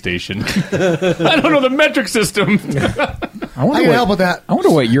way station. I don't know the metric system. I can help with that. I wonder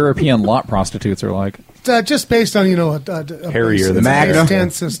what European lot prostitutes are like. Just based on Harrier, the Magna 10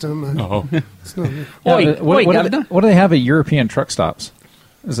 system. Oh, what do they have at European truck stops?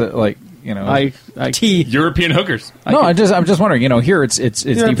 Is it like European hookers? I'm just wondering. Here it's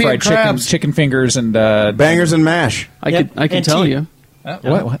European deep fried chicken fingers and bangers and mash. I can tell you.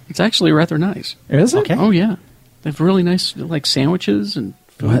 What? It's actually rather nice. Is it? Okay. Oh yeah, they have really nice like sandwiches and.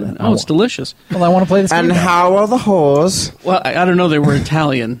 It's delicious. Well, I want to play this game. And how are the whores? Well, I don't know. They were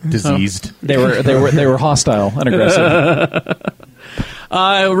Italian, Diseased. So. They were hostile and aggressive.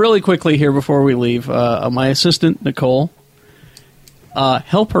 Really quickly here before we leave, my assistant Nicole,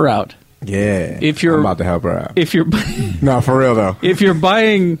 help her out. Yeah, I'm about to help her out. If you're no, for real though. If you're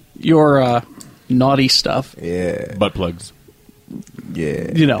buying your naughty stuff, butt plugs.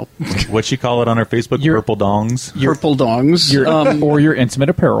 Yeah, What'd she call it on her Facebook? Purple dongs. Purple dongs, or your intimate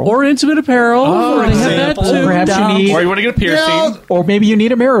apparel, or they have that too. Perhaps you need, or you want to get a piercing, or maybe you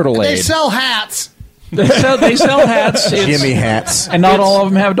need a marital aid. They sell hats. They sell hats. Jimmy hats, and not all of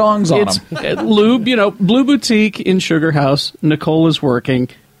them have dongs on them. Lube, Blue Boutique in Sugar House. Nicole is working.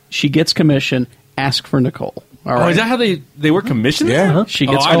 She gets commission. Ask for Nicole. All right. Oh, is that how they work commission? Yeah, she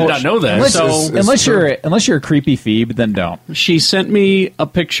gets. I did not know that. Unless you're a creepy Phoebe, then don't. She sent me a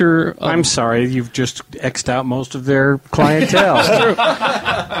picture. I'm sorry, you've just X'd out most of their clientele.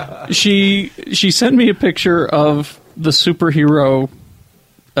 She sent me a picture of the superhero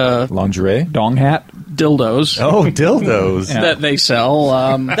lingerie, dong hat, dildos. Oh, dildos that they sell.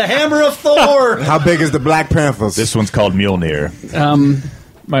 The Hammer of Thor. How big is the Black Panthers? This one's called Mjolnir.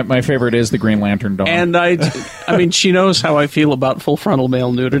 My favorite is the Green Lantern dong. And I mean, she knows how I feel about full frontal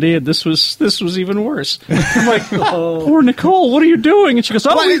male nudity, and this was even worse. I'm like, poor Nicole, what are you doing? And she goes,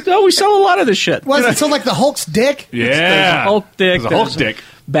 we sell a lot of this shit. Was it so like the Hulk's dick? Yeah, there's a Hulk dick. There's a Hulk dick.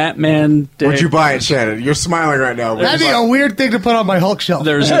 Batman dick. Would you buy it, Shannon? You're smiling right now. That'd be a weird thing to put on my Hulk shelf.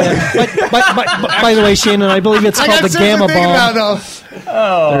 By the way, Shannon, I believe it's called the Gamma Bomb.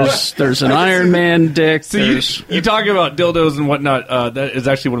 There's an Iron Man dick. So you talk about dildos and whatnot. That is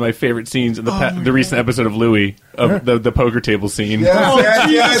actually one of my favorite scenes in the recent episode of Louie, of the poker table scene.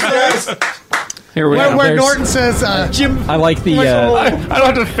 Yes. Here we go. Where Norton says, Jim. I like the. I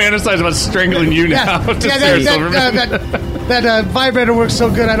don't have to fantasize about strangling you now. That vibrator works so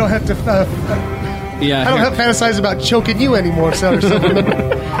good. I don't have to. I don't have to fantasize about choking you anymore.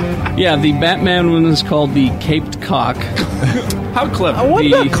 Yeah, the Batman one is called the Caped Cock. How clever! What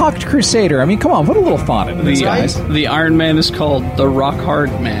about Cocked Crusader? I mean, come on, put a little thought into this, guys. The Iron Man is called the Rock Hard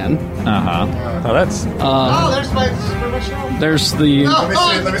Man. Oh, that's. There's my show. There's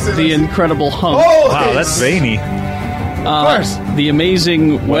the Incredible Hunk. Oh, wow, that's zany. Of course. The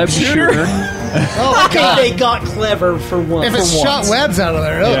Amazing Web Shooter. Okay, they got clever for once. If it's shot webs out of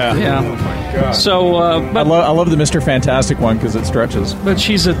there, yeah. Oh my God. So, I love the Mr. Fantastic one because it stretches. But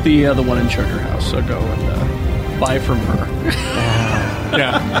she's at the one in Sugar House, so go and buy from her.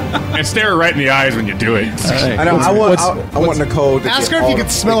 Yeah, and stare her right in the eyes when you do it. I know. I want Nicole to ask her if you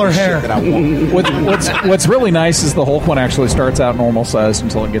could smell her hair. What's really nice is the Hulk one actually starts out normal sized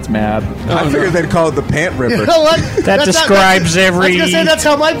until it gets mad. I figured they'd call it the pant ripper. You know what? That describes every. I was gonna say that's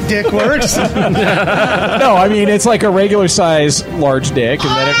how my dick works. No, I mean it's like a regular size large dick, and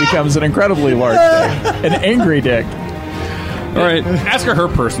then it becomes an incredibly large dick, an angry dick. All right, ask her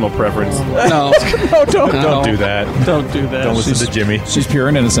personal preference. No, don't do that. Don't do that. Don't listen to Jimmy. She's pure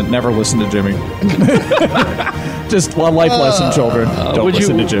and innocent. Never listen to Jimmy. Just a life lesson, children. Don't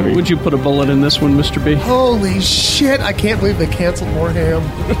listen to Jimmy. Would you put a bullet in this one, Mr. B? Holy shit! I can't believe they canceled Warham.